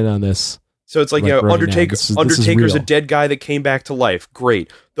all in on this. So it's like, right Undertaker's a dead guy that came back to life. Great.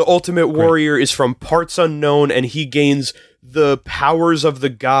 The Ultimate Warrior is from parts unknown, and he gains the powers of the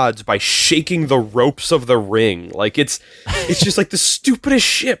gods by shaking the ropes of the ring. Like it's just like the stupidest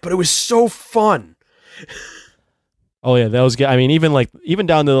shit, but it was so fun. Oh yeah, that was good. I mean, even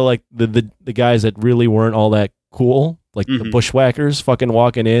down to the guys that really weren't all that cool, like the bushwhackers, fucking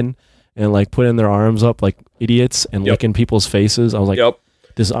walking in and like putting their arms up like idiots and licking people's faces. I was like,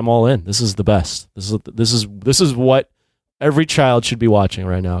 I'm all in. This is the best. This is what every child should be watching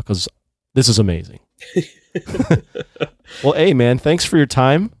right now because this is amazing. Well, hey man, thanks for your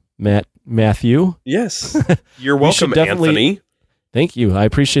time, Matthew. Yes, you're welcome, Anthony. Thank you. I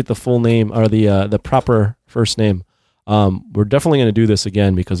appreciate the full name or the proper first name. We're definitely going to do this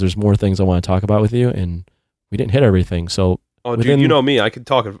again because there's more things I want to talk about with you, and we didn't hit everything. So, dude, you know me. I could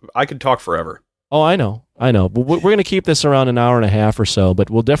talk forever. Oh, I know. But we're going to keep this around an hour and a half or so, but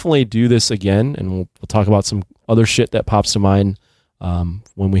we'll definitely do this again, and we'll talk about some other shit that pops to mind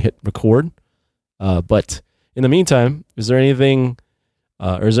when we hit record. But in the meantime, is there anything,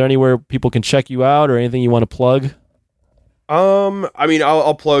 or is there anywhere people can check you out, or anything you want to plug? I mean,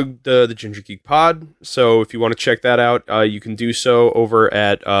 I'll plug the Ginger Geek Pod. So if you want to check that out, you can do so over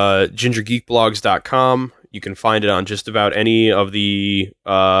at gingergeekblogs.com. You can find it on just about any of the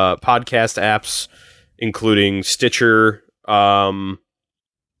podcast apps, including Stitcher, Spotify,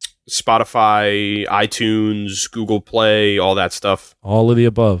 iTunes, Google Play, all that stuff. All of the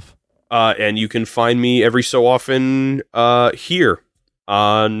above. And you can find me every so often here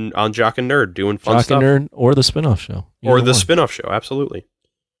on Jock and Nerd doing fun stuff. Jock and Nerd or the spinoff show. Or the spinoff show, absolutely.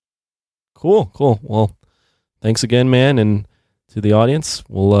 Cool. Well, thanks again, man, and to the audience.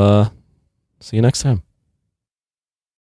 We'll see you next time.